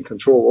taking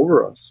control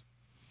over us.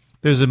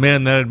 There's a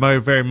man that I admire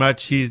very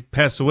much. He's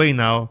passed away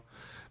now.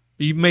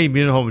 You may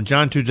be at home,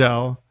 John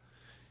Trudell.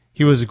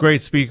 He was a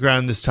great speaker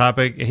on this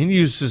topic. And he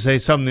used to say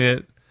something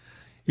that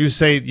he would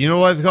say, you know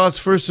why they call us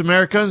first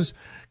Americans?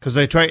 Because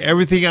they try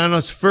everything on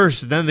us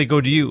first, and then they go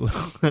to you.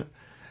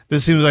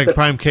 This seems like a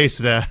prime case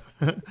of that.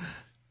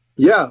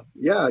 Yeah.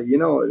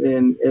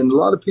 And a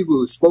lot of people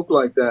who spoke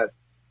like that,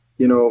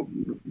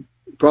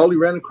 probably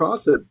ran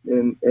across it.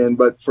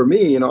 But for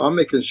me, I'm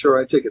making sure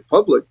I take it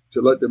public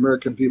to let the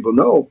American people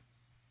know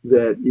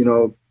that,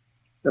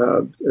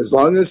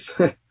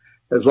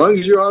 as long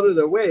as you're out of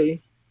their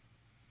way,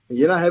 and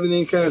you're not having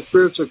any kind of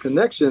spiritual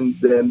connection,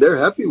 then they're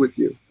happy with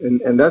you.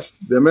 And that's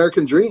the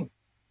American dream.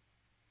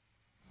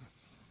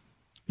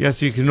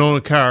 Yes, you can own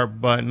a car,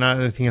 but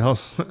not anything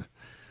else.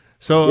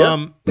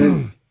 So,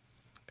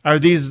 are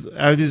these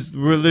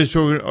religious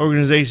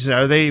organizations,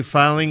 are they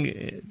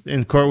filing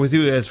in court with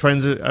you as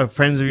friends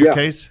of your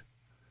case?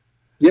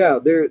 Yeah,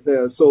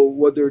 so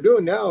what they're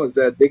doing now is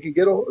that they can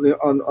get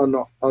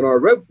on our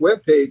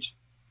web page.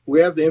 We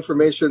have the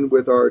information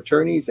with our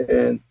attorneys,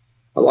 and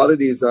a lot of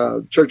these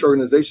church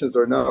organizations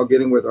are now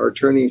getting with our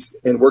attorneys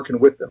and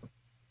working with them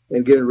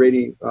and getting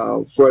ready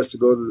for us to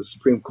go to the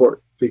Supreme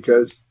Court,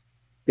 because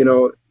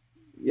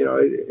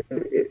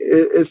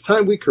it's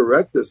time we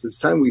correct this. It's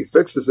time we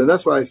fix this, and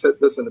that's why I said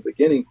this in the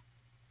beginning,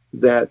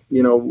 that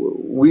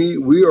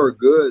we are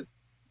good.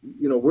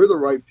 We're the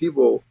right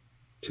people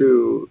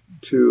to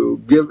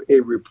give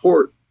a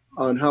report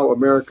on how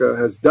America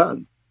has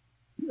done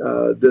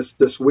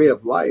this way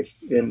of life,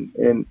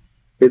 and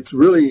it's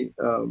really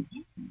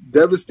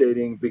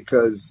devastating,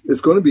 because it's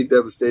going to be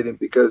devastating,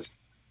 because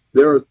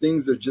there are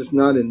things that are just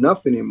not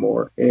enough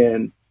anymore,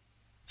 and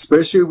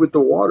especially with the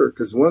water,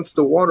 because once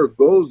the water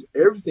goes,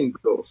 everything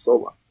goes.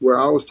 So where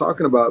I was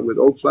talking about with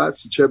Oak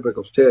Flats and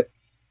Chebecote,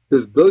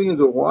 there's billions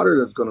of water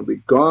that's going to be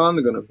gone.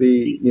 They're going to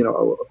be,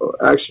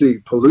 actually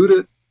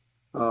polluted.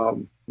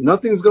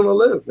 Nothing's going to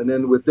live. And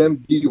then with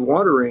them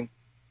dewatering,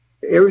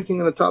 everything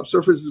on the top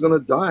surface is going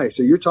to die.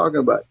 So you're talking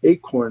about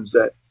acorns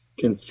that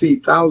can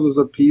feed thousands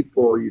of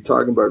people. You're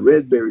talking about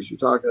red berries. You're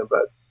talking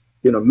about,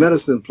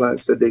 medicine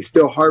plants that they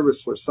still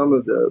harvest for some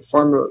of the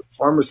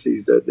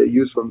pharmacies that they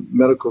use for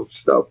medical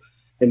stuff.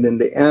 And then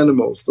the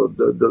animals,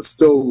 the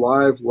still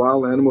live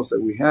wild animals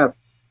that we have.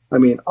 I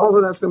mean, all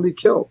of that's going to be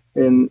killed.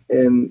 And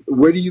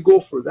where do you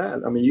go for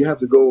that? I mean, you have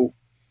to go,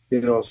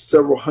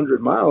 several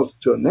hundred miles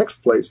to the next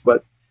place.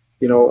 But,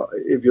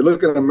 if you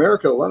look at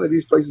America, a lot of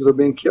these places are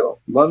being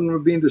killed. A lot of them are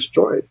being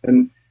destroyed.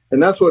 And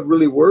that's what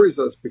really worries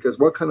us, because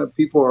what kind of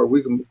people are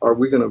we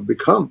going to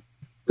become?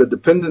 The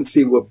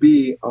dependency will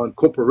be on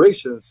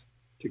corporations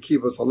to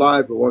keep us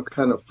alive, and what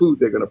kind of food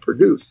they're going to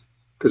produce.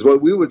 Because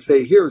what we would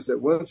say here is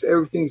that once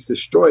everything's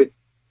destroyed,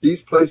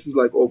 these places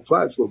like Oak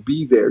Flats will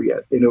be there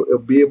yet, and it'll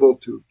be able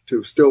to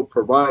still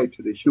provide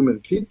to the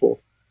human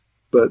people.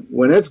 But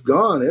when it's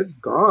gone, it's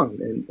gone,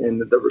 and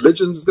the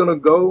religion's going to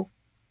go,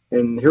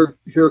 and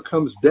here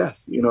comes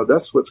death.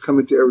 That's what's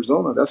coming to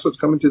Arizona. That's what's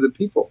coming to the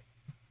people,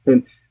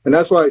 and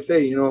that's why I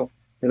say,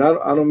 and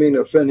I don't mean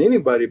to offend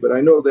anybody, but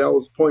I know they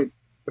always point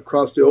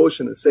across the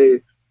ocean and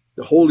say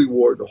the holy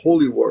war, the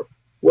holy war.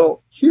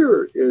 Well,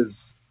 here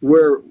is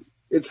where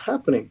it's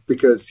happening,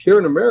 because here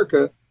in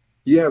America,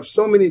 you have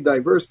so many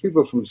diverse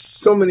people from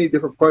so many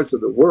different parts of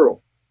the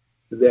world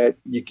that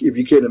if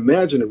you can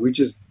imagine, if we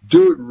just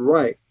do it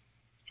right,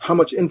 how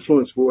much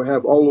influence we'll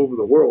have all over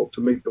the world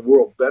to make the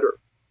world better.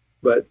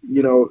 But,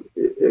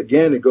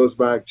 again, it goes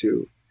back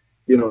to,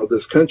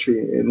 this country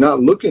and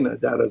not looking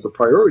at that as a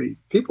priority.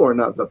 People are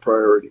not the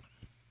priority,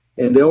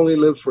 and they only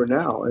live for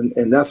now.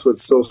 And that's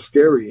what's so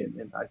scary.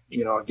 And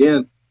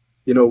again,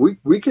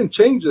 we can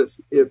change this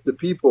if the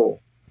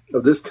people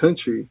of this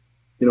country,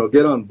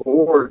 get on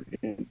board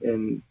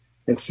and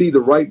see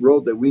the right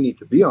road that we need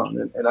to be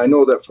on. And I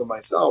know that for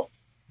myself,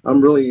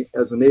 I'm really,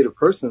 as a Native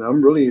person,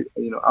 I'm really,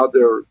 out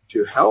there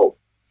to help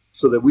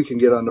so that we can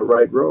get on the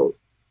right road.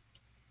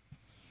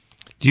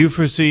 Do you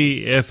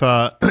foresee if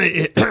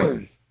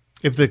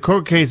if the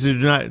court cases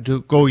do not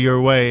go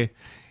your way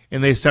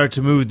and they start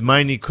to move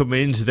mining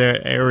equipment into their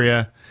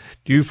area,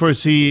 do you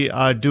foresee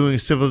doing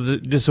civil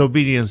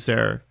disobedience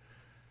there?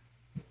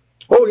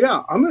 Oh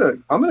yeah, I'm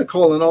gonna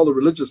call in all the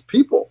religious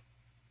people.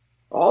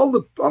 I'm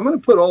gonna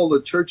put all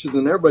the churches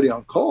and everybody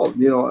on call.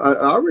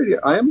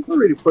 I am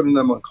already putting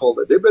them on call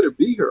that they better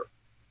be here.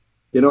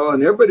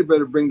 And everybody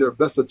better bring their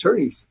best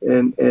attorneys,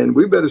 and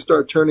we better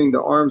start turning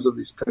the arms of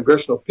these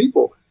congressional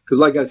people. Because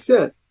like I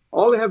said,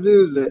 all they have to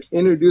do is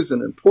introduce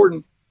an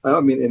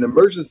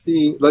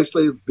emergency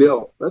legislative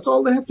bill. That's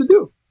all they have to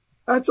do.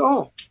 That's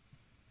all.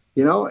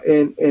 And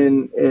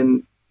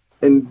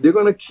they're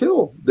going to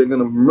kill. They're going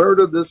to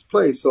murder this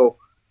place. So,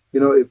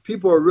 if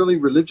people are really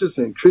religious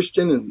and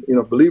Christian and,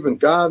 believe in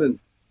God and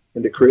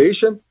the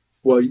creation,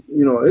 well,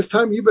 it's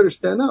time you better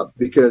stand up,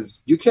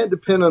 because you can't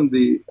depend on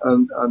the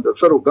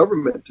federal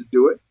government to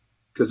do it,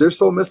 because they're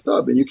so messed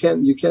up, and you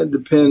can't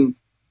depend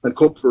on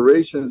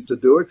corporations to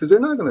do it, because they're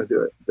not going to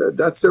do it.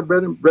 That's their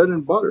bread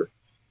and butter.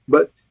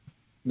 But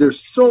there's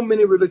so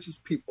many religious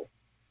people,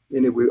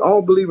 and if we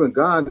all believe in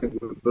God and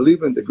we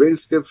believe in the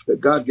greatest gift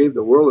that God gave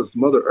the world as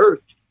Mother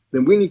Earth,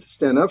 then we need to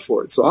stand up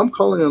for it. So I'm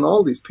calling on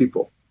all these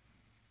people,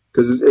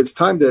 because it's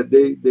time that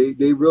they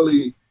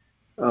really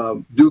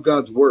do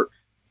God's work.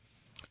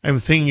 I'm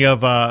thinking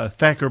of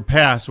Thacker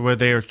Pass, where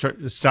they are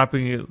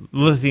stopping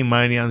lithium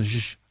mining on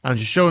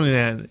Shoshone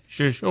land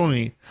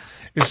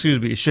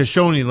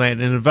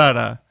in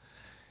Nevada,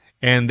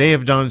 and they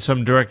have done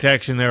some direct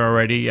action there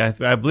already.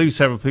 I believe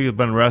several people have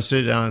been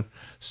arrested on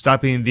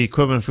stopping the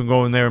equipment from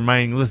going there and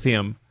mining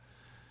lithium.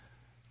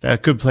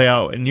 That could play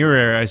out in your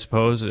area, I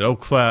suppose, at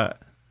Oak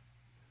Flat.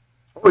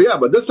 Oh yeah,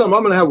 but this time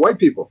I'm going to have white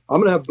people. I'm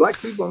going to have black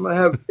people. I'm going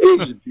to have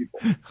Asian people.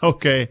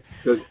 Okay.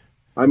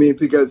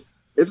 Because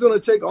it's going to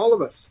take all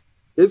of us.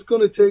 It's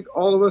going to take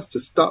all of us to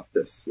stop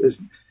this.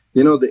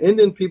 The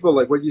Indian people,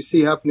 like what you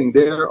see happening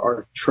there,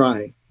 are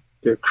trying.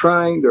 They're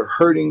crying. They're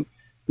hurting.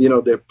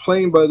 They're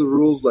playing by the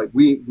rules like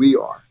we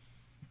are.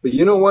 But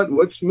you know what?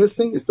 What's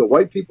missing is the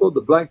white people, the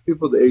black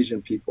people, the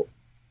Asian people,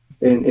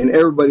 and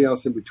everybody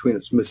else in between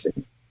is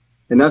missing.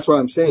 And that's why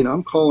I'm saying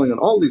I'm calling on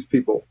all these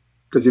people,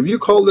 because if you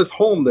call this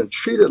home, then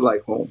treat it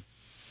like home.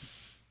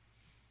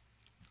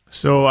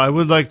 So I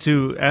would like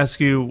to ask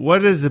you,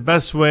 what is the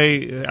best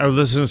way our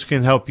listeners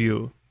can help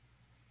you?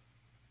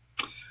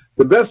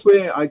 The best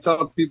way I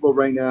tell people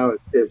right now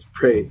is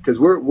pray, because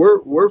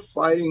we're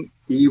fighting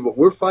evil.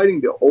 We're fighting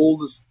the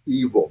oldest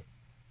evil.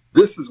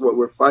 This is what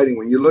we're fighting.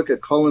 When you look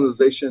at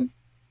colonization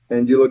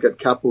and you look at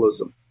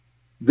capitalism,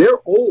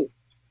 they're old.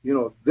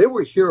 They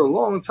were here a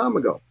long time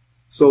ago.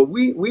 So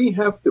we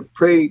have to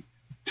pray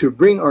to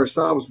bring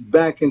ourselves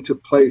back into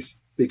place,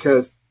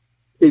 because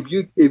if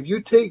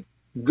you take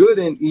good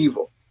and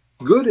evil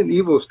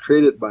is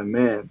created by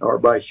man or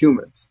by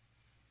humans.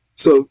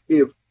 So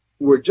if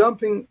we're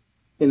jumping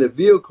in a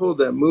vehicle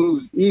that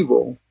moves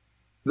evil,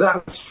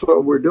 that's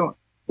what we're doing.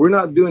 We're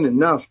not doing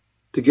enough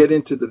to get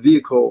into the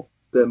vehicle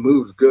that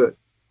moves good.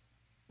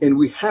 And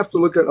we have to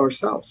look at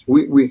ourselves.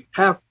 We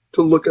have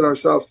to look at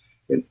ourselves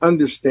and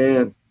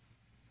understand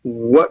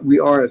what we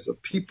are as a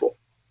people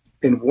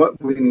and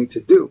what we need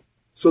to do.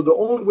 So the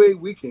only way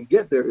we can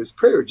get there is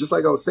prayer, just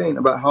like I was saying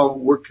about how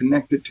we're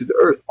connected to the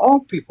earth. All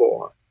people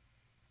are.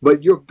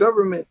 But your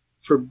government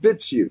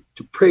forbids you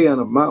to pray on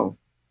a mountain,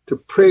 to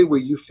pray where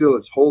you feel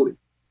it's holy.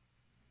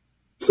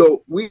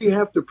 So we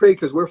have to pray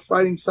because we're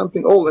fighting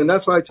something old. And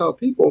that's why I tell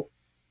people,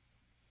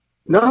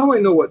 now I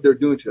know what they're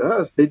doing to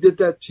us. They did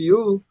that to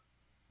you,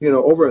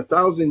 over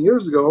 1,000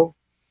 years ago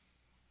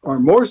or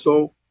more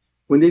so,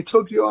 when they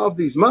took you off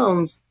these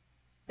mountains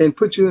and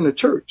put you in a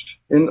church.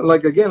 And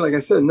like I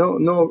said,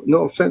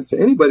 no offense to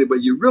anybody,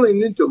 but you really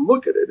need to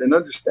look at it and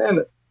understand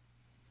it.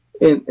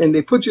 And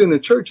they put you in a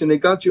church and they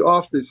got you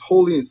off these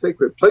holy and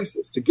sacred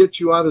places to get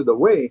you out of the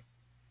way.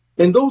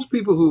 And those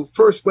people who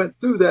first went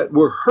through that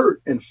were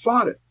hurt and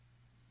fought it,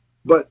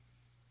 but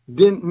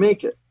didn't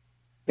make it.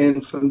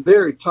 And from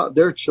there, it taught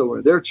their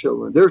children, their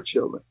children, their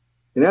children.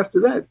 And after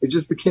that, it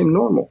just became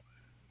normal.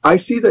 I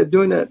see them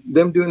doing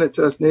it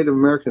to us Native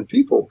American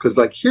people, because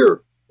like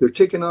here, they're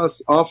taking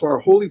us off our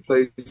holy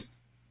place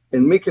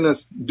and making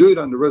us do it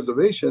on the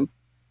reservation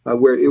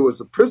where it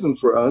was a prison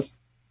for us.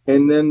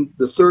 And then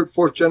the third,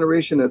 fourth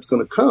generation that's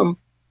going to come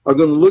are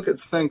going to look at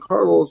San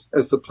Carlos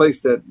as the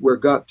place where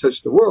God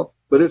touched the world.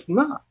 But it's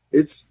not.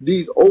 It's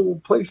these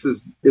old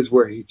places is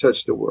where he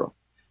touched the world.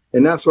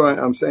 And that's why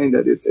I'm saying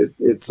that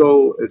it's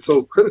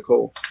so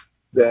critical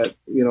that,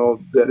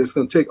 that it's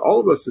going to take all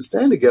of us to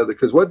stand together,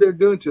 because what they're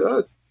doing to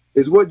us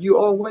is what you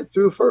all went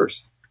through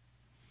first.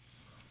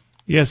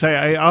 Yes,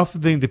 I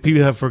often think that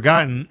people have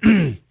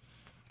forgotten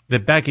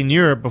that back in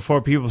Europe,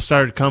 before people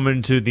started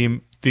coming to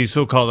the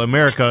so-called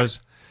Americas,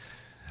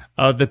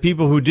 the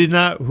people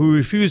who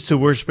refused to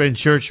worship in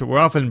church were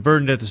often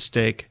burned at the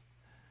stake.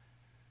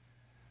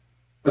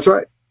 That's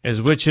right.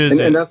 As witches.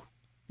 And that's,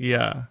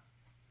 yeah.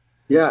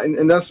 Yeah,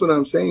 and that's what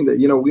I'm saying,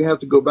 that, we have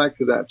to go back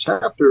to that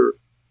chapter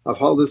of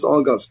how this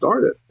all got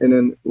started. And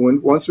then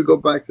once we go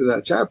back to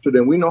that chapter,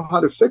 then we know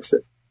how to fix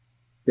it.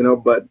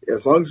 But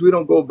as long as we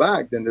don't go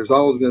back, then there's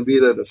always going to be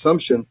that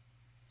assumption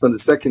from the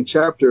second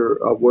chapter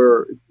of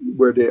where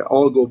they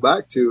all go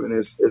back to, and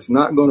it's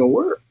not going to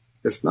work.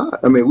 It's not.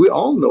 I mean, we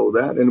all know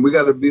that, and we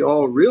got to be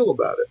all real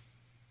about it.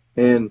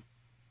 And,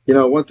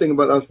 one thing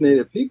about us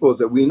Native people is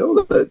that we know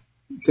that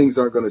things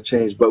aren't going to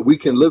change, but we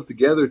can live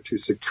together to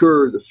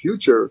secure the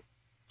future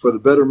for the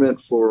betterment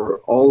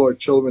for all our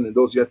children and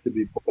those yet to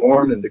be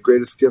born, and the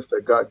greatest gift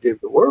that God gave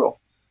the world.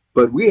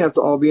 But we have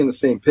to all be on the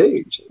same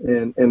page.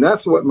 And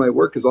that's what my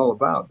work is all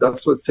about.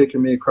 That's what's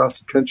taken me across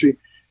the country.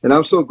 And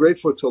I'm so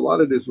grateful to a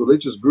lot of these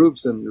religious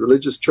groups and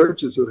religious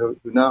churches who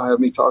now have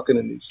me talking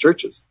in these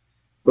churches.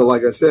 But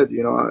like I said,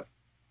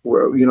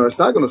 it's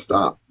not going to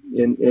stop.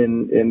 And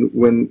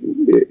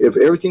if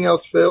everything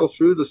else fails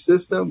through the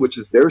system, which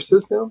is their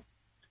system,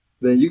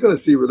 then you're going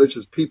to see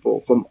religious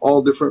people from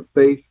all different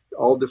faiths,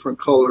 all different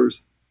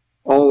colors,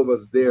 all of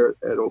us there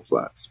at Oak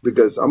Flats,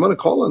 because I'm going to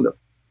call on them.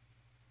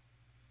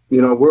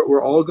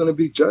 We're all going to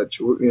be judged.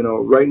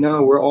 Right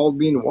now we're all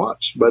being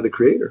watched by the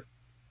Creator.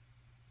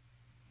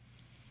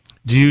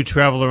 Do you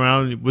travel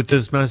around with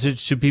this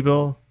message to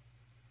people?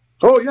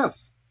 Oh,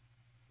 yes.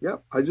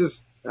 Yep.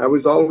 I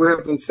was all the way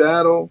up in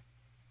Saddle.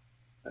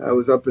 I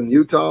was up in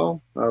Utah.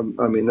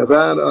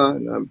 Nevada.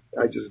 And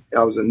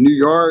I was in New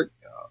York.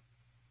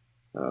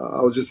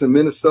 I was just in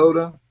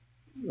Minnesota.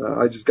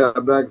 I just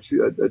got back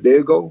a day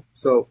ago.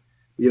 So,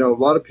 a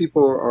lot of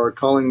people are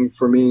calling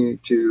for me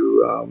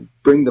to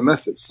bring the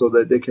message so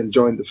that they can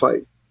join the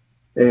fight.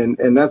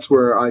 And that's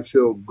where I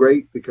feel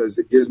great, because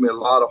it gives me a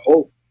lot of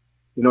hope.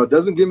 It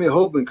doesn't give me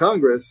hope in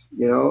Congress,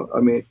 but,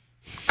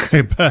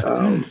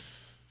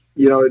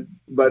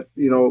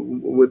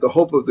 with the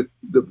hope of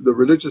the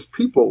religious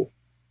people,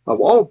 of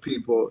all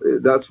people,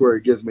 that's where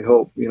it gives me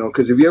hope,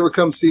 because if you ever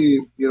come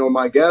see,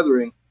 my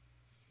gathering,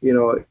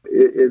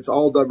 it's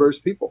all diverse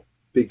people,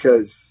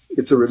 because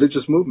it's a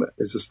religious movement.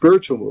 It's a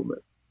spiritual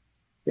movement.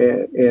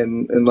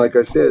 And like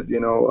I said,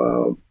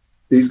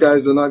 these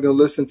guys are not going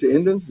to listen to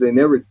Indians. They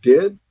never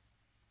did.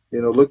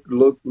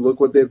 Look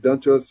what they've done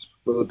to us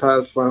for the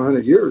past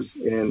 500 years.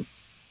 And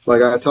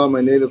like I tell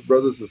my Native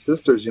brothers and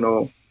sisters,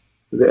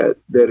 that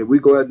if we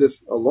go at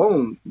this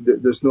alone,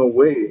 there's no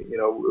way,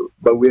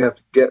 but we have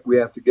to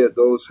get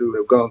those who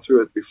have gone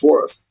through it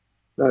before us.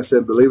 And I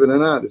said, believe it or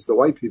not, it's the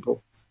white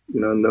people,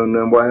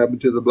 and what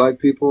happened to the black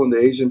people and the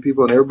Asian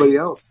people and everybody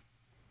else.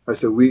 I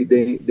said,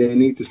 they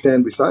need to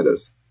stand beside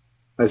us.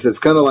 I said, it's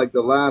kind of like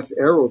the last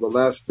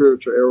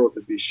spiritual arrow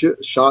to be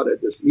shot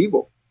at this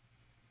evil.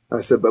 I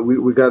said, but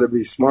we got to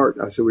be smart.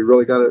 I said, we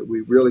really got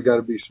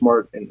to be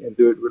smart and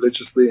do it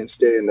religiously and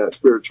stay in that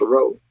spiritual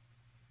road,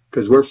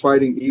 because we're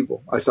fighting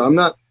evil. I said, I'm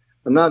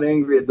not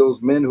angry at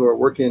those men who are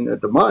working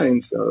at the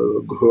mines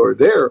who are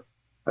there.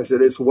 I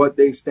said, it's what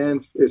they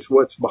stand. It's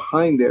what's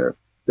behind there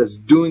that's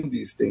doing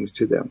these things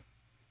to them.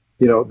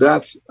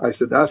 That's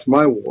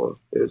my war.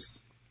 It's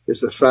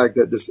the fact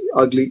that this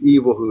ugly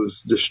evil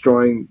who's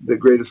destroying the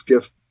greatest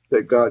gift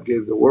that God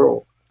gave the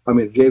world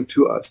gave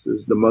to us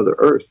is the Mother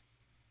Earth.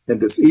 And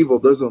this evil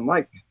doesn't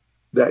like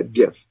that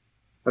gift.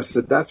 I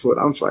said, that's what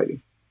I'm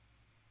fighting.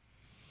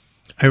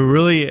 I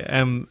really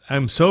am.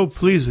 I'm so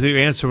pleased with your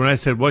answer when I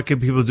said, what can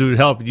people do to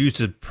help? You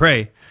said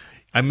pray.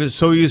 I'm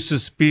so used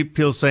to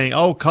people saying,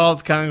 oh, call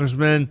the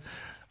congressman,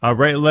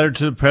 write a letter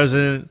to the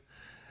president.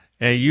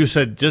 And you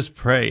said, just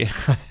pray.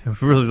 I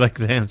really like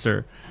the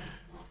answer.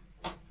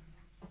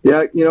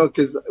 Yeah,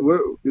 because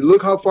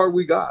look how far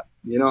we got.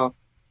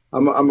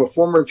 I'm a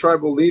former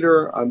tribal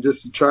leader. I'm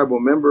just a tribal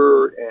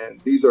member.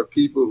 And these are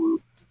people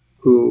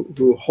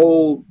who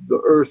hold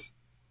the earth,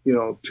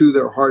 to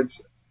their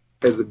hearts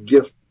as a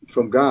gift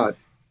from God.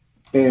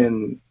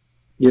 And,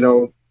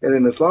 and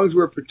then as long as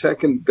we're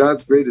protecting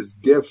God's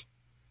greatest gift,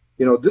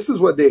 this is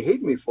what they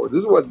hate me for.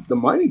 This is what the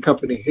mining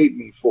company hate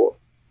me for,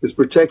 is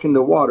protecting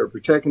the water,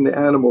 protecting the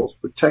animals,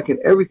 protecting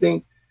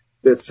everything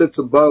that sits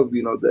above,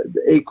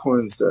 the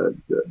acorns,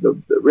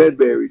 the red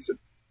berries, and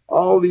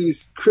all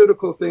these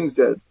critical things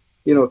that,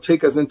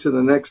 take us into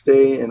the next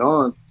day and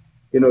on,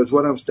 is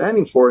what I'm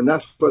standing for. And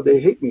that's what they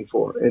hate me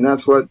for. And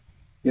that's what,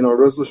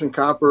 Resolution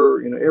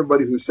Copper,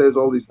 everybody who says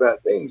all these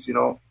bad things,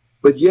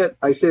 but yet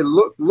I say,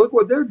 look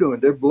what they're doing.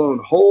 They're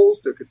blowing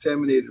holes. They're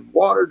contaminating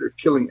water. They're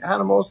killing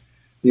animals.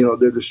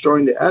 They're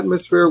destroying the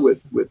atmosphere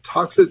with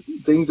toxic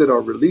things that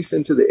are released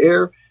into the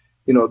air.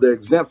 They're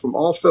exempt from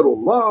all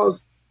federal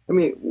laws. I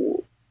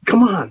mean,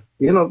 come on,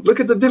 look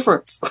at the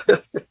difference.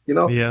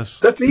 Yes,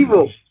 that's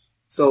evil.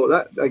 So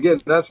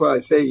that's why I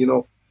say,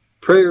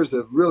 prayers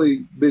have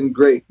really been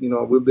great.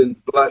 We've been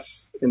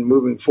blessed in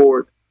moving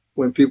forward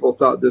when people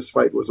thought this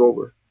fight was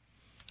over.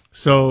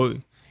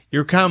 So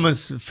your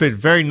comments fit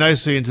very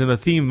nicely into the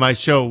theme of my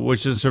show,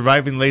 which is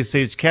surviving late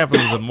stage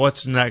capitalism.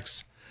 What's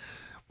next?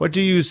 What do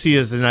you see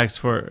as the next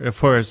for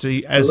us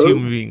as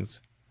human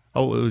beings?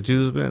 Oh, it was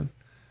Jesus, man.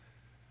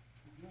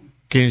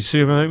 Can you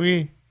see him like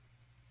me?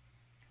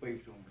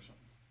 Wave to him or something.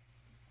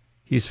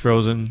 He's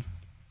frozen.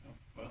 Oh,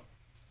 well,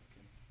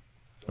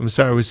 okay. I'm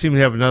sorry. We seem to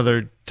have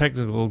another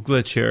technical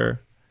glitch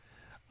here.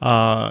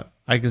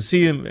 I can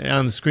see him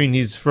on the screen.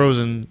 He's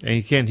frozen, and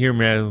he can't hear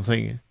me, I don't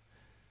think.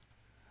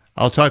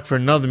 I'll talk for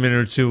another minute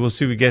or two. We'll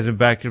see if we get him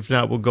back. If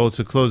not, we'll go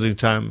to closing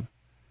time.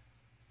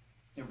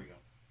 There we go.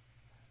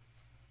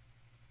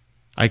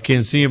 I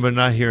can see him but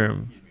not hear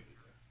him.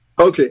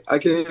 Okay, I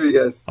can hear you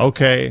guys.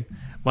 Okay.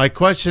 My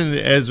question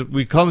as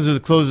we come to the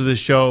close of the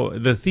show,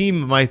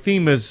 my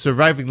theme is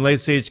surviving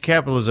late stage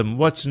capitalism.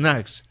 What's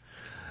next?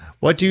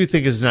 What do you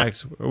think is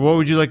next? What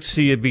would you like to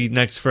see it be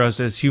next for us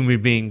as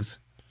human beings?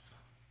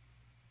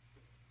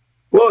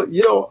 Well,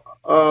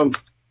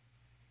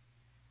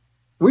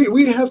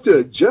 we have to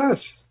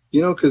adjust,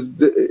 because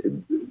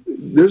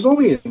there's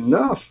only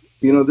enough.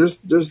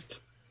 There's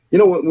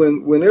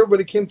when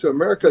everybody came to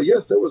America,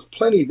 yes, there was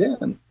plenty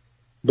then,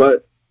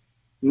 but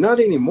not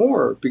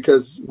anymore,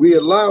 because we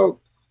allowed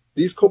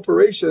these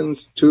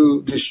corporations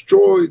to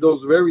destroy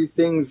those very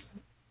things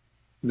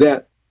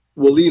that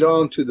will lead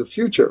on to the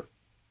future.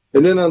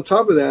 And then on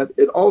top of that,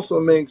 it also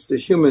makes the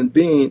human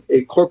being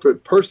a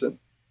corporate person.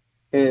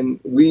 And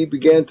we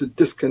began to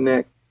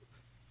disconnect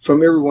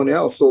from everyone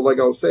else. So like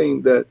I was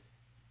saying that,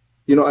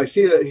 I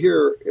see that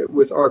here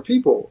with our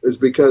people is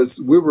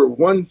because we were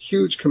one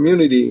huge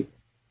community,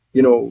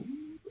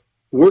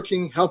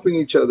 working, helping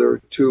each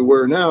other, to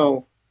where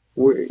now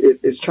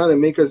it's trying to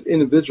make us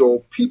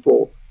individual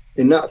people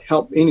and not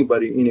help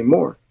anybody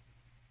anymore.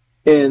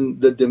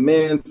 And the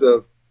demands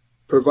of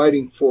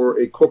providing for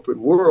a corporate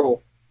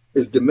world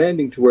is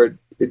demanding to where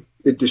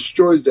it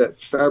destroys that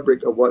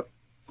fabric of what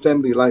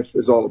family life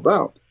is all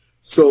about.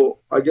 So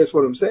I guess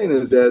what I'm saying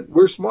is that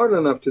we're smart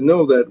enough to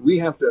know that we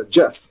have to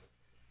adjust.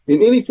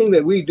 In anything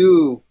that we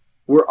do,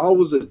 we're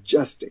always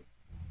adjusting.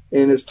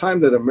 And it's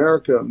time that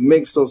America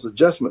makes those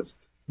adjustments.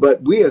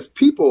 But we as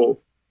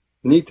people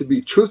need to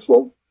be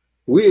truthful.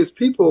 We as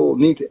people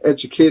need to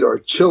educate our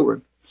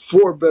children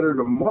for a better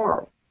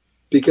tomorrow.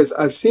 Because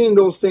I've seen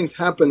those things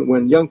happen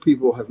when young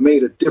people have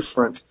made a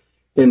difference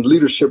in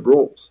leadership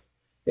roles.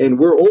 And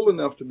we're old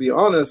enough to be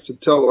honest to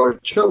tell our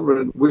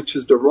children which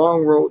is the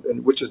wrong road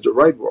and which is the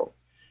right road.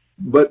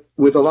 But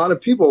with a lot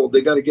of people,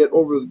 they got to get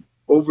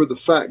over the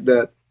fact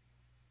that,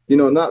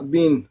 not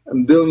being a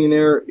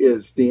billionaire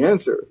is the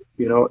answer.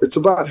 It's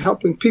about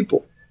helping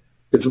people.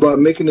 It's about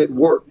making it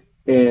work.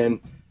 And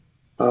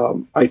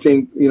I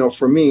think,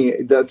 for me,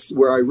 that's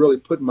where I really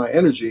put my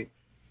energy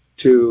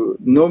to,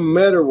 no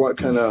matter what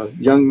kind of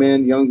young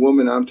man, young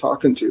woman I'm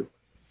talking to.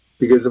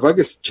 Because if I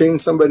could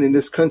change somebody in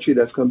this country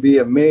that's going to be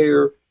a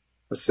mayor,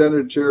 a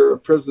senator, a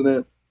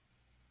president,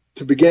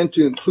 to begin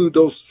to include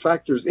those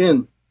factors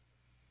in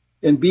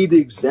and be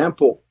the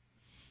example,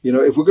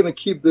 if we're going to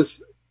keep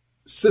this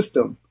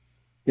system,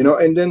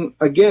 and then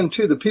again,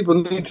 too, the people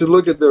need to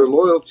look at their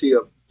loyalty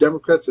of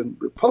Democrats and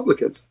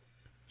Republicans.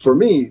 For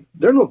me,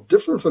 they're no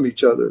different from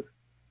each other,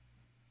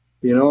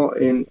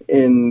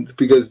 and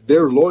because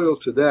they're loyal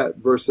to that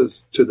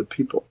versus to the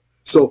people.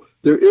 So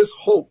there is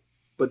hope,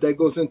 but that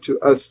goes into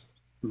us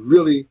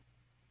really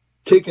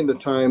taking the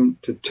time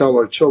to tell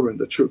our children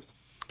the truth.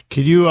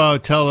 Could you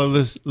tell our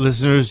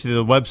listeners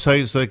the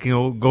website so they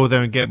can go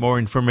there and get more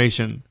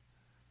information?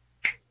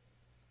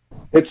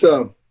 It's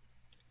let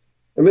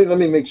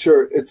me make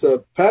sure. It's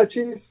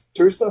Apache's,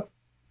 Teresa?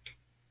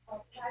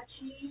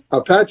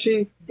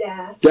 Apache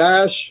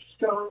dash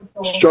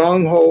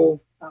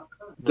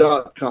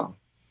stronghold.com.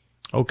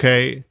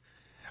 Okay.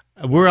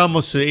 We're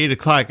almost at 8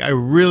 o'clock. I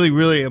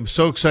really am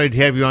so excited to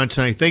have you on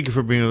tonight. Thank you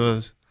for being with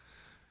us.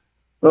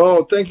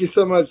 Oh, thank you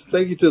so much.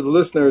 Thank you to the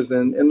listeners.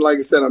 And like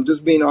I said, I'm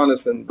just being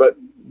honest, but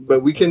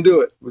we can do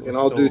it. We can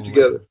all do it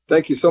together.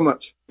 Thank you so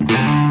much.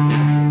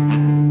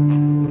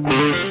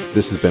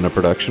 This has been a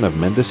production of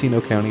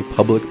Mendocino County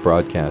Public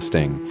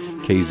Broadcasting,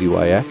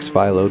 KZYX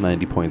Philo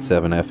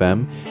 90.7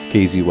 FM,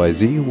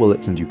 KZYZ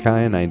Willits and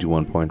Ukiah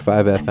 91.5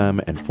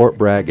 FM, and Fort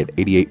Bragg at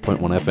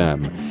 88.1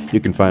 FM. You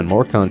can find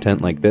more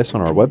content like this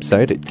on our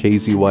website at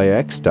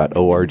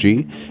kzyx.org,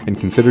 and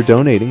consider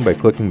donating by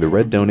clicking the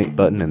red donate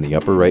button in the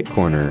upper right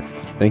corner.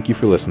 Thank you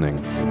for listening.